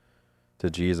say to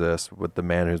Jesus, with the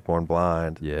man who's born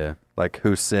blind, Yeah. like,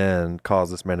 whose sin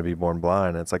caused this man to be born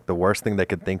blind? And it's like the worst thing they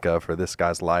could think of for this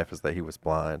guy's life is that he was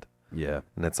blind. Yeah.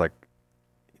 And it's like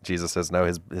Jesus says, no,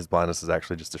 his blindness is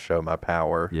actually just to show my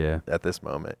power Yeah. at this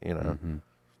moment, you know?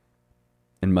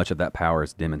 And much of that power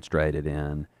is demonstrated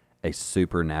in a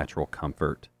supernatural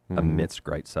comfort amidst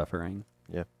great suffering.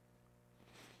 Yeah.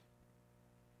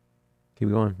 Keep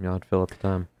going. Y'all have to fill up the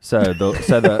time.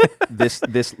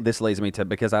 This leads me to,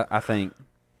 because I think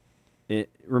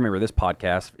remember this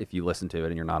podcast, if you listen to it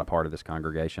and you're not a part of this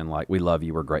congregation, like, we love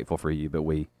you, we're grateful for you, but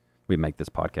we make this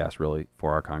podcast really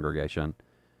for our congregation.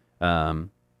 The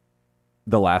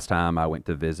last time I went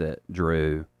to visit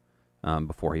Drew,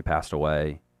 before he passed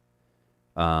away,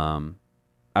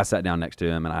 I sat down next to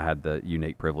him, and I had the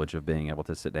unique privilege of being able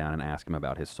to sit down and ask him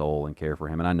about his soul and care for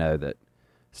him. And I know that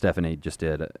Stephanie just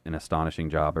did an astonishing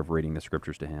job of reading the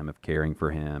scriptures to him, of caring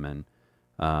for him, and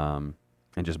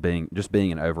just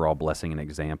being an overall blessing and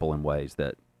example in ways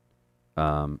that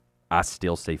I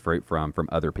still see fruit from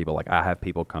other people. Like, I have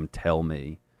people come tell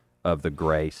me of the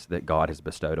grace that God has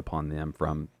bestowed upon them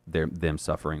from them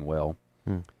suffering well.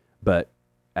 But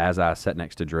as I sat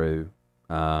next to Drew,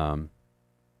 I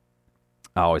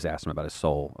always asked him about his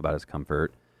soul, about his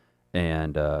comfort,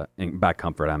 and by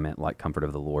comfort I meant like comfort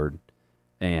of the Lord.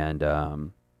 And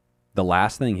the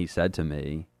last thing he said to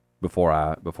me before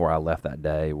I left that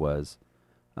day was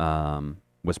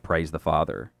praise the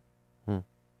Father.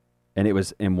 And it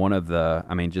was in one of the,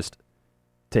 I mean, just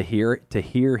to hear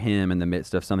him in the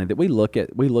midst of something that we look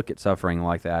at suffering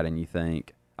like that, and you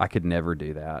think, I could never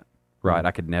do that, right? I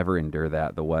could never endure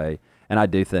that the way. And I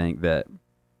do think that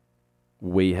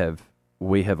we have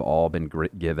all been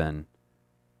given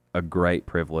a great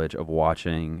privilege of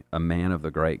watching a man of the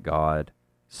great God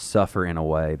suffer in a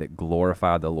way that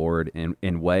glorified the Lord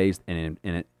in ways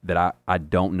that I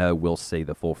don't know we'll see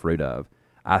the full fruit of.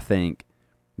 I think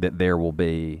that there will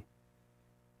be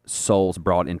souls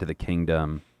brought into the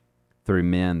kingdom through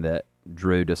men that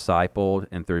Drew discipled,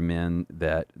 and through men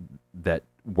that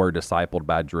were discipled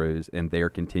by Drew's, and their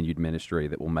continued ministry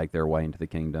that will make their way into the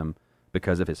kingdom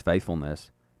because of his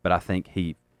faithfulness. But I think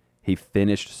he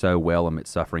finished so well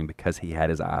amidst suffering because he had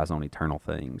his eyes on eternal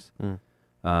things.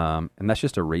 And that's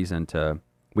just a reason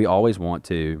we always want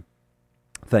to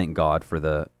thank God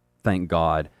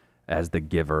as the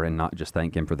giver and not just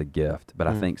thank him for the gift. But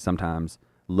I think sometimes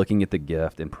looking at the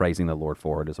gift and praising the Lord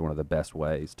for it is one of the best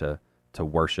ways to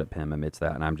worship him amidst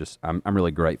that. And I'm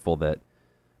really grateful that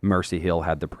Mercy Hill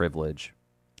had the privilege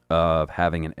of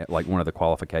having like one of the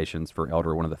qualifications for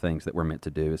elder. One of the things that we're meant to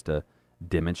do is to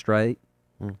demonstrate.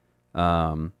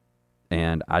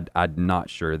 And I'm not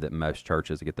sure that most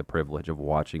churches get the privilege of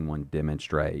watching one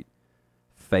demonstrate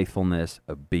faithfulness,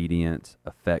 obedience,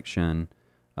 affection,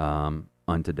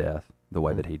 unto death the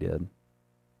way that he did.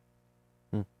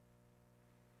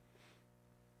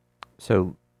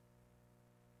 So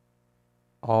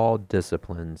all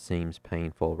discipline seems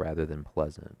painful rather than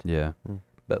pleasant. Yeah.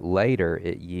 But later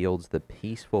it yields the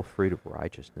peaceful fruit of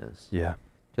righteousness Yeah.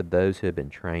 to those who have been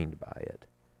trained by it.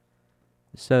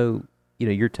 So,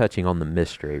 you're touching on the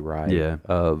mystery, right? Yeah.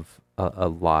 Of a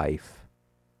life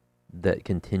that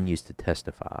continues to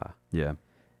testify. Yeah.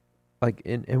 Like,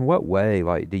 in what way,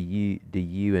 like, do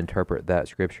you interpret that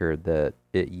scripture that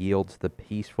it yields the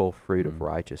peaceful fruit of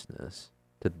righteousness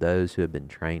to those who have been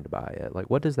trained by it?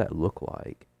 Like, what does that look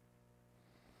like?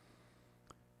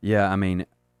 Yeah, I mean,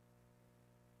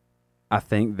 I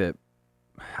think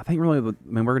really, we're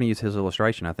going to use his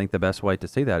illustration. I think the best way to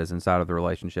see that is inside of the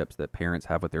relationships that parents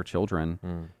have with their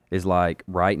children. Is like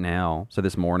right now. So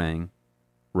this morning,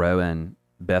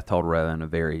 Beth told Rowan a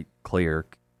very clear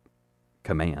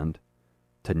command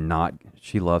to not.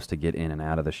 She loves to get in and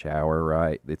out of the shower.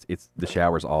 Right? It's the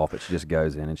shower's off, but she just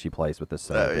goes in and she plays with the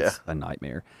soap. Oh, yeah. It's a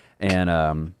nightmare.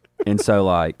 And so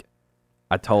like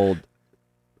Beth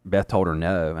told her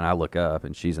no, and I look up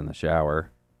and she's in the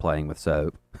shower playing with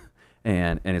soap.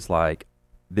 And it's like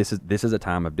this is a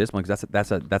time of discipline, because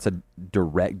that's a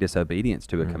direct disobedience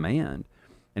to a command.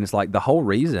 And it's like the whole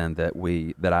reason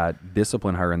that I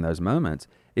discipline her in those moments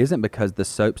isn't because the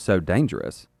soap's so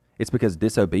dangerous. It's because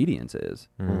disobedience is.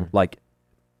 Like,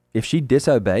 if she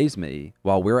disobeys me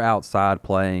while we're outside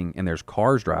playing and there's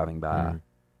cars driving by,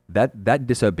 that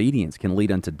disobedience can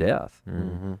lead unto death.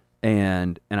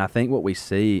 And I think what we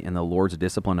see in the Lord's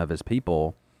discipline of his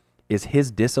people is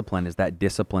his discipline is that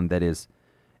discipline that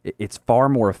it's far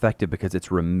more effective because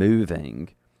it's removing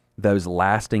those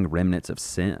lasting remnants of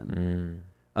sin.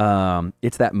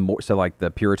 It's that more, so like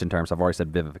the Puritan terms, I've already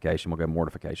said vivification, we'll go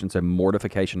mortification. So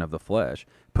mortification of the flesh,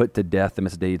 put to death the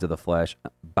misdeeds of the flesh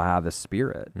by the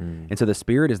Spirit. And so the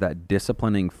Spirit is that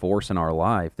disciplining force in our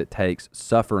life that takes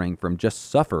suffering from just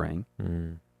suffering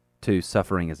to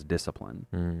suffering as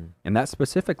discipline. And that's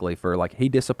specifically for, like, he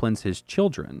disciplines his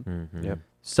children. Yep.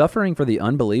 Suffering for the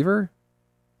unbeliever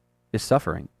is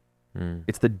suffering.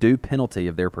 It's the due penalty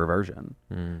of their perversion.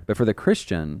 But for the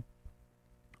Christian,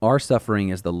 our suffering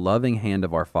is the loving hand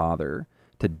of our Father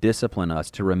to discipline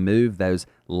us, to remove those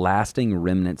lasting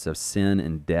remnants of sin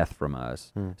and death from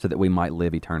us, so that we might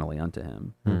live eternally unto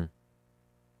him.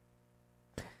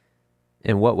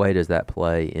 In what way does that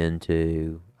play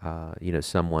into,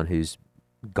 someone who's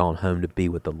gone home to be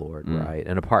with the Lord, right?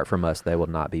 And apart from us, they will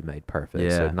not be made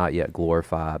perfect. So Yeah. not yet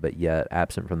glorified, but yet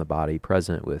absent from the body,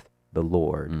 present with the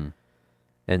Lord.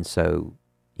 And so,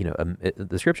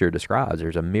 the scripture describes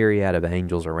there's a myriad of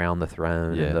angels around the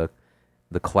throne, and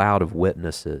the cloud of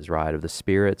witnesses, right, of the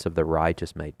spirits of the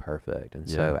righteous made perfect. And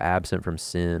so absent from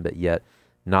sin, but yet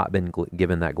not been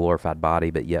given that glorified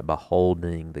body, but yet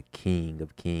beholding the King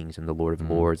of kings and the Lord of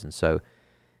lords. And so,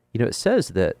 it says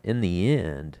that in the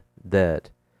end, that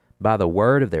by the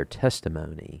word of their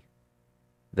testimony,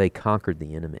 they conquered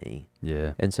the enemy.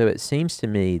 Yeah. And so it seems to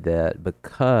me that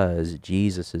because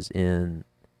Jesus is in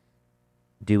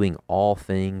doing all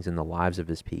things in the lives of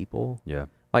his people, Yeah.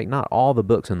 like not all the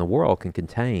books in the world can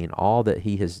contain all that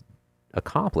he has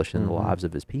accomplished in the lives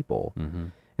of his people.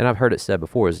 And I've heard it said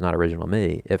before, it's not original to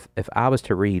me, if I was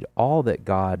to read all that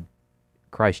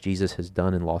Christ Jesus has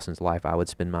done in Lawson's life, I would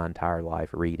spend my entire life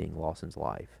reading Lawson's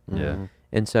life. Yeah.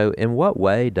 And so in what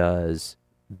way does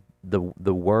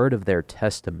the word of their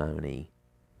testimony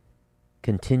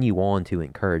continue on to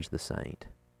encourage the saint?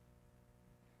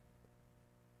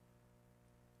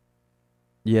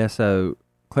 Yeah, so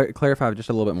clarify just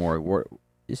a little bit more.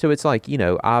 So it's like,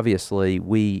 obviously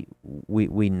we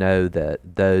know that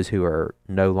those who are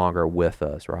no longer with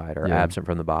us, right, are absent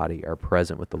from the body, are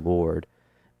present with the Lord.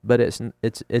 But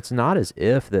it's not as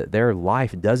if that their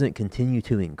life doesn't continue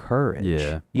to encourage.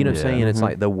 Yeah. You know what I'm saying? It's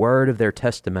like the word of their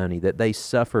testimony that they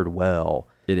suffered well.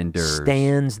 It endures.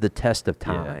 Stands the test of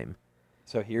time.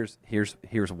 So here's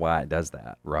why it does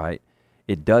that, right?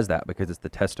 It does that because it's the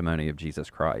testimony of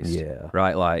Jesus Christ. Yeah.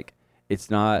 Right? Like,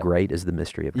 it's not... Great is the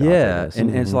mystery of Yeah, godliness.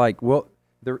 and it's like, well,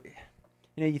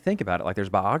 you think about it, like there's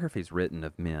biographies written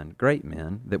of men, great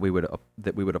men, that we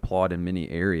would applaud in many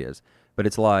areas, but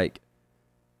it's like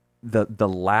the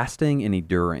lasting and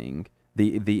enduring,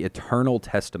 the eternal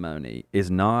testimony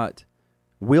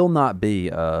will not be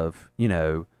of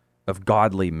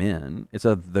godly men. It's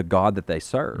of the God that they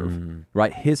serve,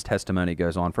 right? His testimony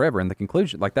goes on forever. And the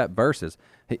conclusion, like that verse is,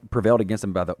 prevailed against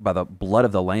them by the blood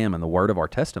of the Lamb and the word of our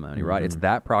testimony, right? It's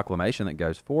that proclamation that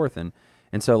goes forth. And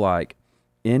so like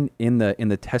in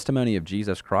the testimony of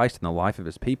Jesus Christ and the life of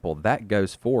his people, that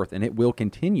goes forth and it will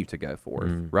continue to go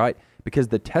forth, right? Because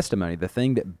the testimony, the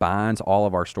thing that binds all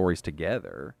of our stories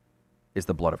together, is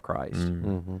the blood of Christ.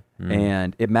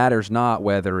 And it matters not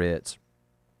whether it's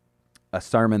a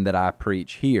sermon that I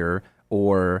preach here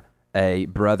or a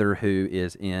brother who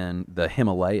is in the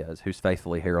Himalayas who's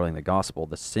faithfully heralding the gospel.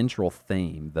 The central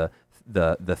theme,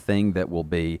 the thing that will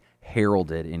be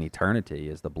heralded in eternity,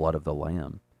 is the blood of the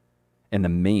Lamb and the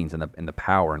means and the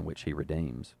power in which he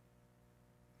redeems.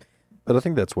 But I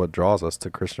think that's what draws us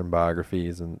to Christian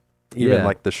biographies, and even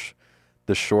like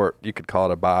the short, you could call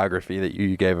it a biography that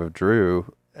you gave of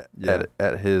Drew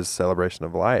at his celebration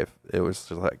of life. It was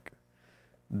just like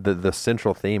the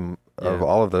central theme of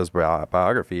all of those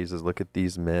biographies is look at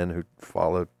these men who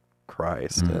followed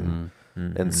Christ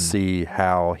and see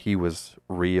how he was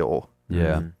real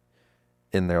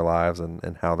in their lives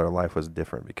and how their life was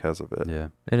different because of it. Yeah.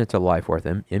 And it's a life worth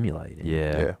emulating.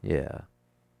 Yeah. Yeah.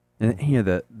 And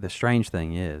the strange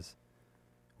thing is,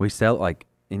 we sell like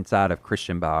inside of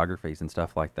Christian biographies and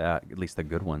stuff like that, at least the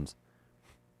good ones,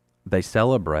 they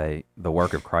celebrate the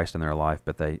work of Christ in their life,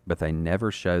 but they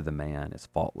never show the man as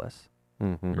faultless,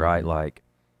 right? Like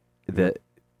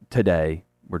today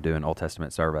we're doing Old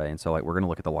Testament survey, and so like we're going to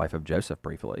look at the life of Joseph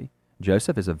briefly.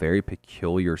 Joseph is a very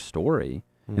peculiar story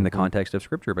in the context of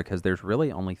Scripture because there's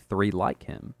really only 3 like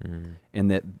him, and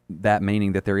that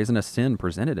meaning that there isn't a sin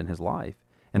presented in his life,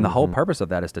 and the whole purpose of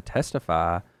that is to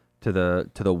testify to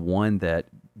the one that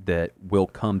will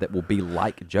come that will be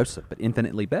like Joseph but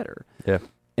infinitely better. Yeah.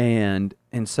 And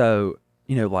so,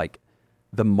 like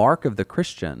the mark of the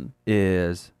Christian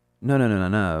is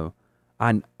no.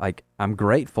 I'm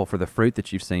grateful for the fruit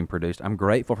that you've seen produced. I'm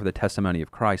grateful for the testimony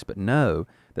of Christ, but know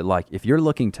that like if you're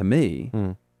looking to me,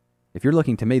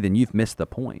 then you've missed the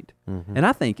point. And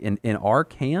I think in our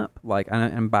camp, like,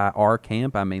 and by our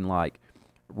camp I mean like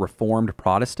Reformed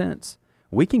Protestants,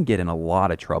 we can get in a lot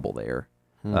of trouble there.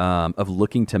 Of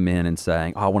looking to men and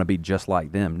saying, "Oh, I want to be just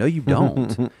like them." No, you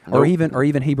don't. Or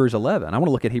even Hebrews 11. I want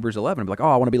to look at Hebrews 11 and be like, "Oh,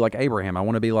 I want to be like Abraham. I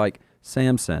want to be like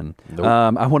Samson.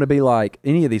 I want to be like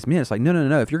any of these men." It's like,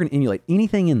 no. If you're going to emulate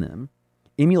anything in them,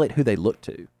 emulate who they look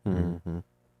to.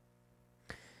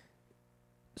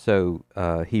 So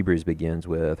Hebrews begins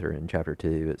with, or in chapter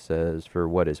 2, it says, "For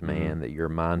what is man that you're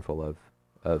mindful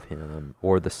of him,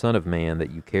 or the Son of Man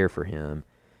that you care for him?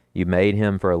 You made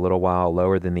him for a little while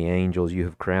lower than the angels. You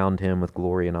have crowned him with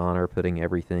glory and honor, putting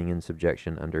everything in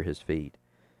subjection under his feet.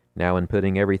 Now in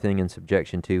putting everything in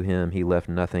subjection to him, he left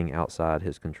nothing outside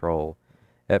his control.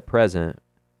 At present,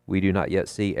 we do not yet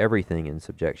see everything in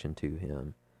subjection to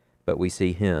him, but we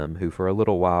see him who for a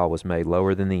little while was made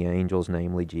lower than the angels,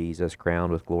 namely Jesus,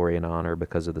 crowned with glory and honor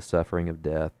because of the suffering of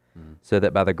death, so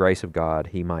that by the grace of God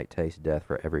he might taste death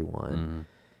for everyone.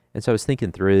 And so I was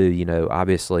thinking through,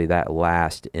 obviously that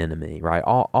last enemy, right?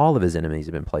 All of his enemies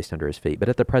have been placed under his feet. But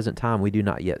at the present time, we do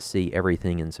not yet see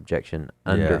everything in subjection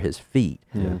under his feet.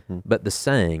 But the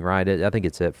saying, right? I think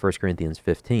it's at 1 Corinthians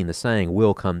 15, the saying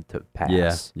will come to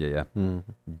pass.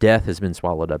 Death has been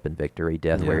swallowed up in victory.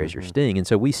 Death, where is your sting? And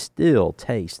so we still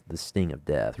taste the sting of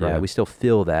death, right? We still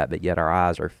feel that, but yet our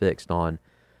eyes are fixed on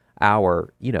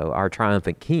our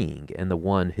triumphant King and the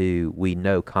one who we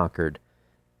know conquered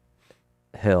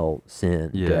hell, sin,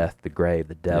 death, the grave,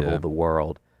 the devil, the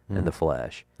world, and the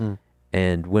flesh.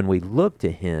 And when we look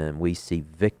to him, we see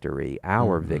victory,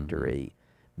 our victory.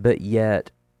 But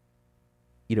yet,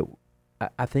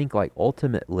 I think like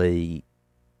ultimately,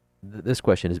 this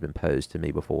question has been posed to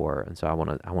me before, and so I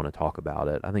want to talk about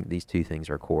it. I think these two things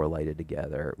are correlated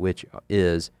together, which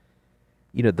is,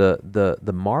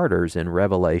 the martyrs in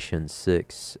Revelation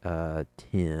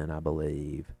 6:10, I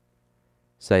believe,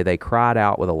 say they cried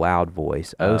out with a loud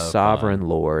voice, O sovereign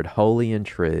Lord, holy and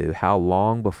true, how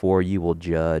long before you will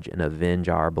judge and avenge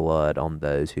our blood on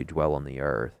those who dwell on the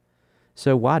earth?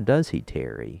 So why does he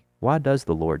tarry? Why does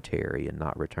the Lord tarry and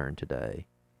not return today?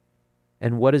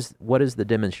 And what is the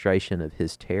demonstration of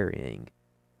his tarrying?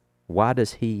 Why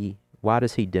does he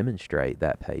demonstrate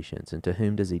that patience, and to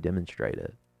whom does he demonstrate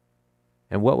it?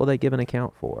 And what will they give an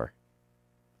account for?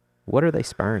 What are they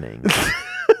spurning?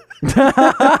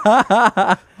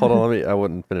 Hold on, I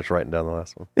wouldn't finish writing down the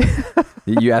last one.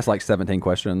 You asked like 17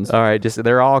 questions. All right, just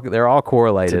they're all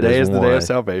correlated. Today as is the day one. of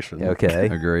salvation. Okay.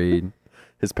 Agreed.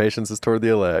 His patience is toward the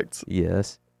elect.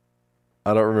 Yes.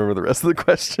 I don't remember the rest of the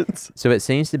questions. So it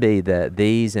seems to be that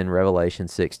these in Revelation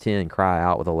 6:10 cry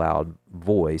out with a loud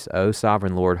voice, O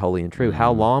sovereign Lord, holy and true,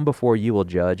 how long before you will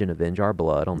judge and avenge our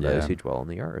blood on those who dwell on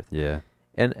the earth? Yeah.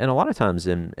 And a lot of times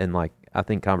in like, I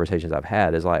think conversations I've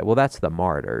had is like, well, that's the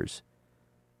martyrs.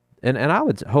 And I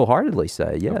would wholeheartedly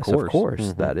say, yes, of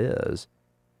course that is.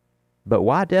 But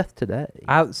why death today?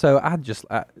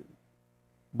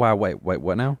 Why, wait,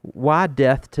 what now? Why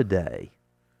death today?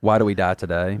 Why do we die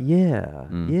today? Yeah,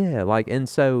 yeah. Like, and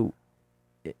so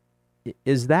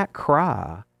is that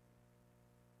cry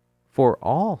for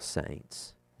all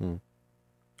saints?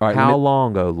 All right, How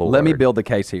long, O Lord? Let me build the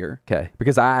case here. Okay.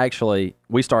 Because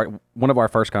one of our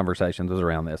first conversations was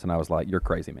around this, and I was like, you're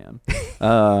crazy, man.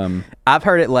 I've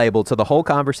heard it labeled, so the whole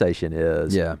conversation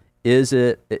is, is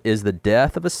the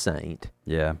death of a saint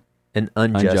an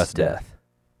unjust death?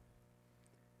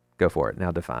 Go for it. Now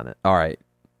define it. All right.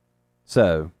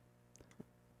 So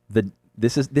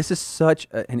this is such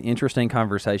an interesting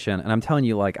conversation, and I'm telling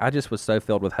you, like, I just was so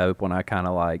filled with hope when I kind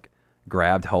of like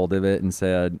grabbed hold of it and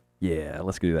said, yeah,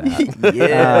 let's do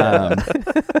that.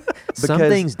 Some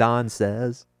things Don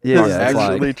says are it's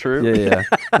actually like, true.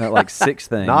 Like 6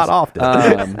 things. not often.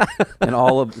 And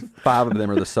all of 5 of them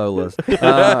are the solas.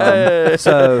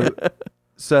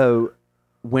 So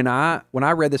when I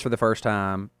read this for the first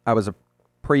time, I was a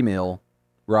premill,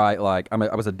 right? Like I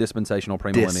was a dispensational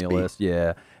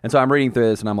premillennialist, And so I'm reading through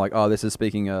this, and I'm like, oh, this is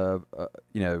speaking of a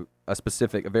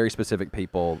very specific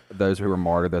people, those who were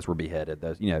martyred, those were beheaded,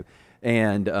 those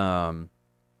and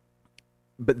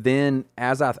but then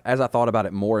as I thought about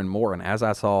it more and more, and as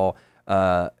I saw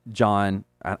John,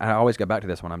 I always go back to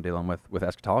this when I'm dealing with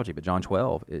eschatology, but John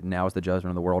 12, now is the judgment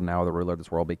of the world, now the ruler of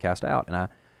this world be cast out,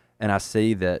 and I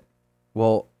see that,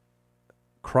 well,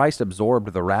 Christ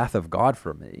absorbed the wrath of God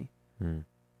for me,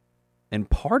 and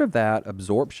part of that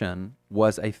absorption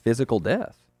was a physical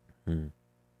death.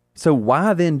 So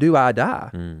why then do I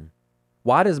die?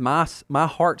 Why does my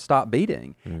heart stop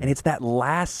beating? And it's that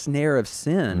last snare of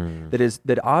sin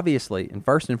that obviously, and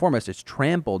first and foremost, is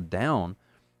trampled down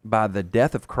by the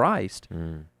death of Christ.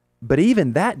 But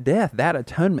even that death, that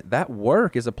atonement, that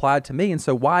work is applied to me. And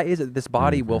so why is it that this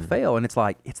body will fail? And it's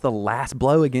like, it's the last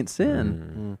blow against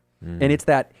sin. And it's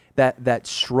that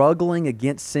struggling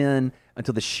against sin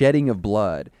until the shedding of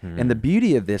blood. And the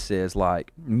beauty of this is,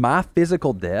 like, my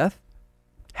physical death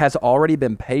has already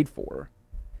been paid for.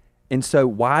 And so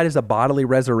why does a bodily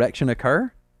resurrection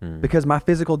occur? Because my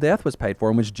physical death was paid for.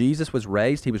 And when Jesus was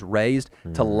raised, he was raised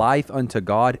to life unto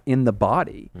God in the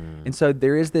body. And so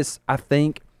there is this, I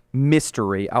think,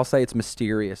 mystery. I'll say it's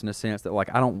mysterious in a sense that, like,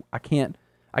 I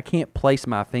I can't place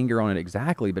my finger on it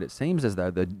exactly, but it seems as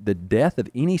though the death of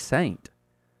any saint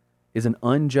is an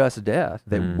unjust death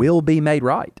that will be made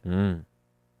right.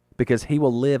 Because he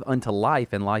will live unto life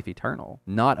and life eternal,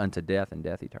 not unto death and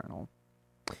death eternal.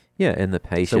 Yeah, and the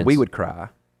patience. So we would cry,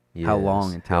 how Yes,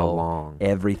 long until how long?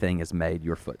 everything is made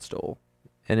your footstool?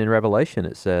 And in Revelation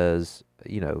it says,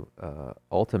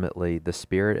 ultimately the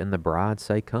Spirit and the bride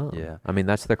say, come. Yeah. I mean,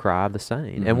 that's the cry of the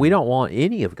saint. And we don't want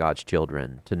any of God's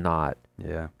children to not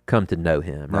Yeah. come to know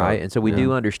him, No. right? And so we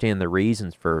do understand the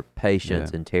reasons for patience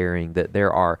Yeah. and tarrying, that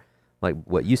there are, like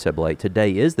what you said, Blake,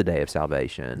 today is the day of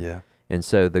salvation. Yeah. And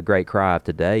so the great cry of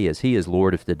today is he is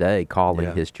Lord of today, calling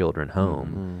Yeah. his children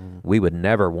home. We would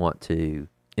never want to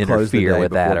Close the interfere day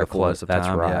with that before or the fullness of That's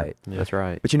time, yeah. right. That's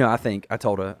right. But I think I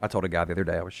told a guy the other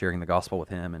day, I was sharing the gospel with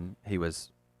him, and he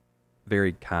was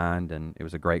very kind, and it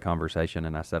was a great conversation.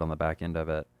 And I said on the back end of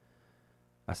it,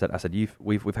 I said,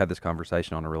 we've had this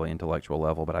conversation on a really intellectual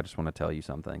level, but I just want to tell you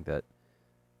something,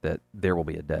 that there will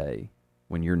be a day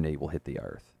when your knee will hit the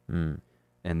earth, and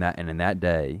in that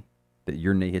day that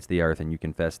your knee hits the earth and you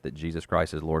confess that Jesus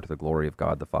Christ is Lord to the glory of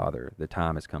God the Father, the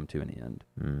time has come to an end.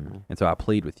 And so I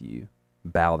plead with you,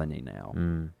 bow the knee now.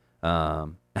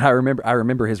 And I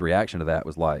remember his reaction to that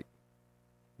was like,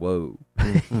 whoa.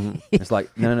 It's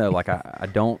like, no, like I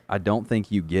don't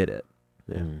think you get it.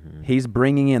 Yeah. He's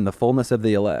bringing in the fullness of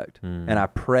the elect, and I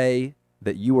pray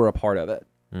that you are a part of it.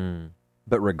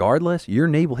 But regardless, your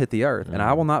knee will hit the earth, and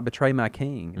I will not betray my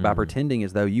king by pretending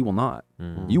as though you will not.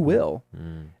 You will.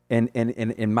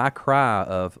 And my cry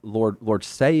of Lord,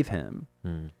 save him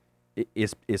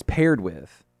is paired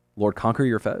with, Lord, conquer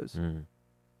your foes.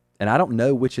 And I don't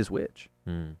know which is which.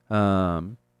 And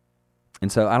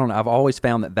so I don't know. I've always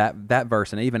found that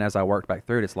verse, and even as I worked back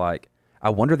through it, it's like, I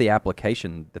wonder the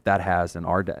application that has in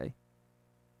our day.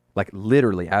 Like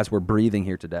literally, as we're breathing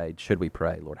here today, should we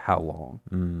pray, Lord, how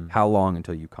long? How long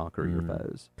until you conquer your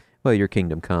foes? Well, your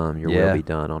kingdom come, your Yeah. will be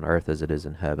done on earth as it is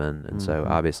in heaven. And so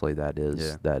obviously that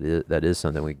is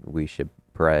something we should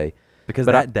pray. Because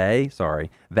But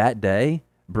that day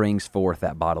brings forth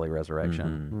that bodily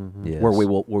resurrection, Yes. where we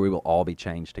will all be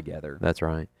changed together. That's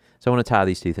right. So I want to tie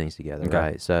these two things together, Okay.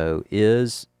 right? So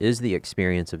is the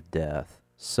experience of death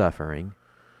suffering,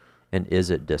 and is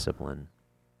it discipline?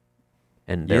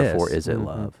 And therefore, Yes. is it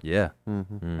love? Yeah,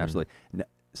 absolutely.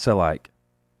 So like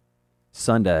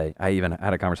Sunday, I even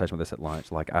had a conversation with this at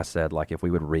lunch. Like I said, like if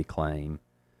we would reclaim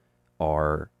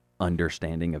our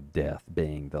understanding of death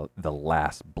being the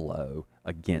last blow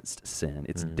against sin,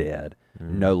 it's dead.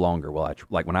 No longer will I,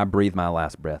 like when I breathe my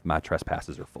last breath, my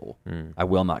trespasses are full. I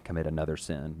will not commit another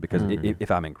sin because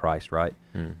if I'm in Christ, right?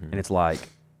 And it's like,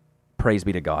 praise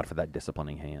be to God for that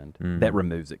disciplining hand that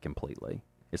removes it completely.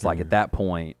 It's like at that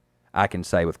point, I can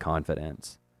say with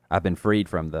confidence, I've been freed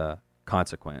from the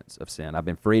consequence of sin. I've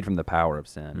been freed from the power of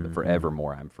sin, but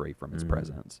forevermore I'm free from its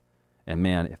presence. And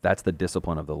man, if that's the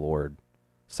discipline of the Lord,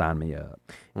 sign me up.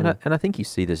 And I think you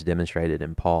see this demonstrated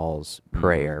in Paul's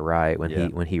prayer, right?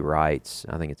 When he writes,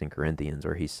 I think it's in Corinthians,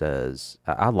 where he says,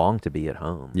 "I long to be at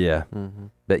home, Yeah.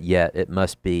 but yet it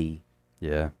must be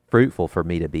fruitful for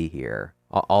me to be here."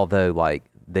 Although, like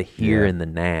the here and the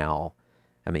now,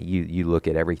 I mean, you look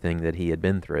at everything that he had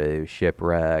been through,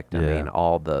 shipwrecked. I mean,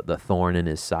 all the thorn in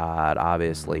his side,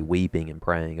 obviously weeping and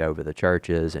praying over the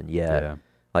churches, and yet,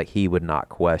 like he would not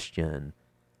question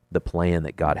the plan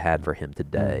that God had for him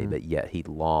today, but yet he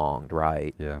longed,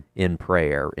 right, in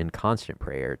prayer, in constant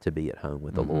prayer, to be at home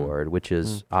with the Lord, which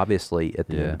is obviously at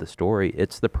the end of the story,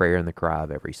 it's the prayer and the cry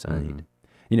of every saint.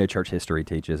 You know, church history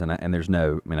teaches, and there's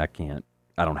no, I mean,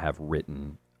 I don't have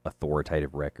written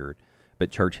authoritative record, but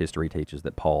church history teaches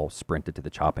that Paul sprinted to the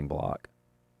chopping block.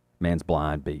 Man's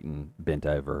blind, beaten, bent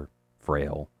over,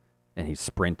 frail, and he's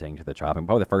sprinting to the chopping block.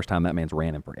 Probably the first time that man's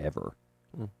ran in forever.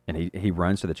 And he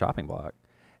runs to the chopping block.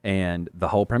 And the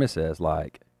whole premise is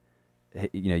like,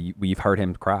 you've heard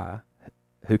him cry,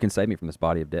 who can save me from this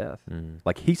body of death?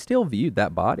 Like he still viewed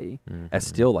that body as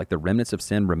still like the remnants of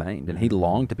sin remained, and he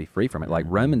longed to be free from it. Like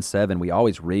Romans 7, we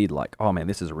always read like, oh man,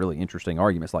 this is a really interesting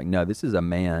argument. It's like, no, this is a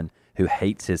man who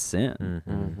hates his sin.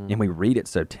 And we read it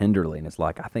so tenderly, and it's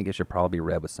like, I think it should probably be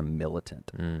read with some militant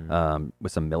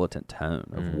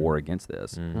tone of war against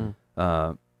this.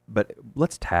 But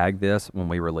let's tag this when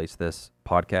we release this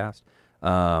podcast.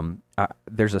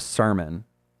 There's a sermon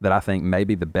that I think may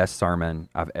be the best sermon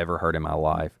I've ever heard in my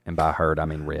life. And by heard, I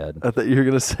mean read. I thought you were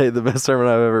going to say the best sermon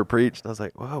I've ever preached. I was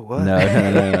like, whoa, what?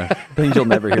 No. Things you'll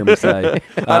never hear me say.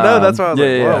 I know, that's why I was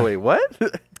whoa, wait,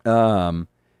 what?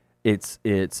 It's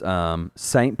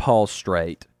St. Paul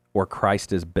Straight or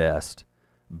Christ is Best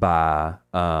by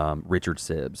Richard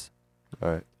Sibbes. All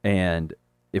right. And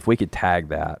if we could tag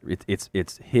that,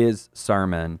 it's his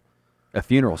sermon, a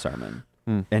funeral sermon,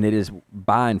 and it is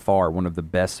by and far one of the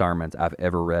best sermons I've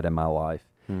ever read in my life.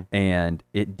 And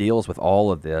it deals with all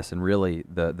of this, and really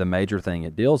the major thing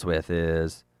it deals with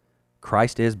is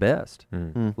Christ is best.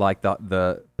 Like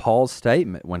the Paul's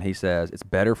statement when he says it's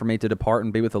better for me to depart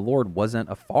and be with the Lord wasn't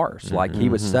a farce. Like he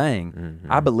was saying,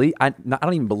 I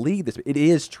don't even believe this. It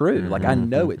is true. Like I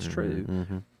know it's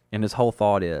true. And his whole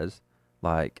thought is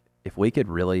like, if we could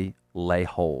really lay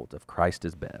hold of Christ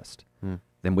is best,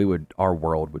 then our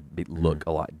world would look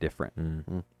a lot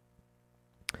different.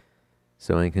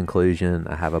 So in conclusion,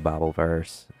 I have a Bible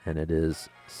verse, and it is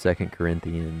 2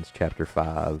 Corinthians chapter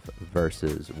 5,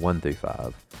 verses 1 through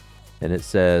 5. And it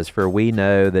says, "For we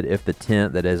know that if the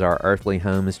tent that is our earthly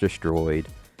home is destroyed,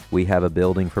 we have a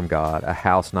building from God, a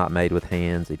house not made with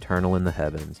hands, eternal in the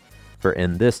heavens. For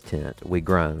in this tent we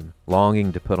groan,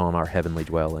 longing to put on our heavenly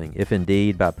dwelling, if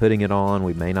indeed by putting it on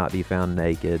we may not be found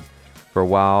naked. For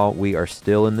while we are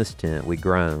still in this tent we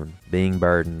groan, being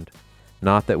burdened,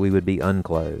 not that we would be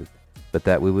unclothed, but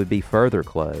that we would be further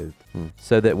clothed,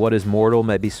 so that what is mortal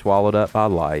may be swallowed up by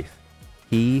life.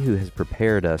 He who has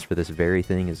prepared us for this very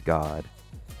thing is God,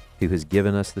 who has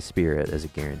given us the Spirit as a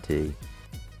guarantee."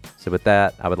 So with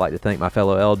that, I would like to thank my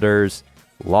fellow elders,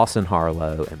 Lawson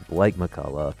Harlow and Blake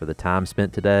McCullough, for the time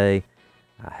spent today.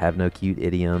 I have no cute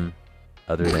idiom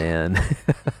other than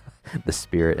the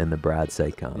Spirit and the bride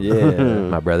say come. Yeah.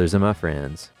 My brothers and my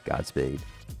friends, Godspeed.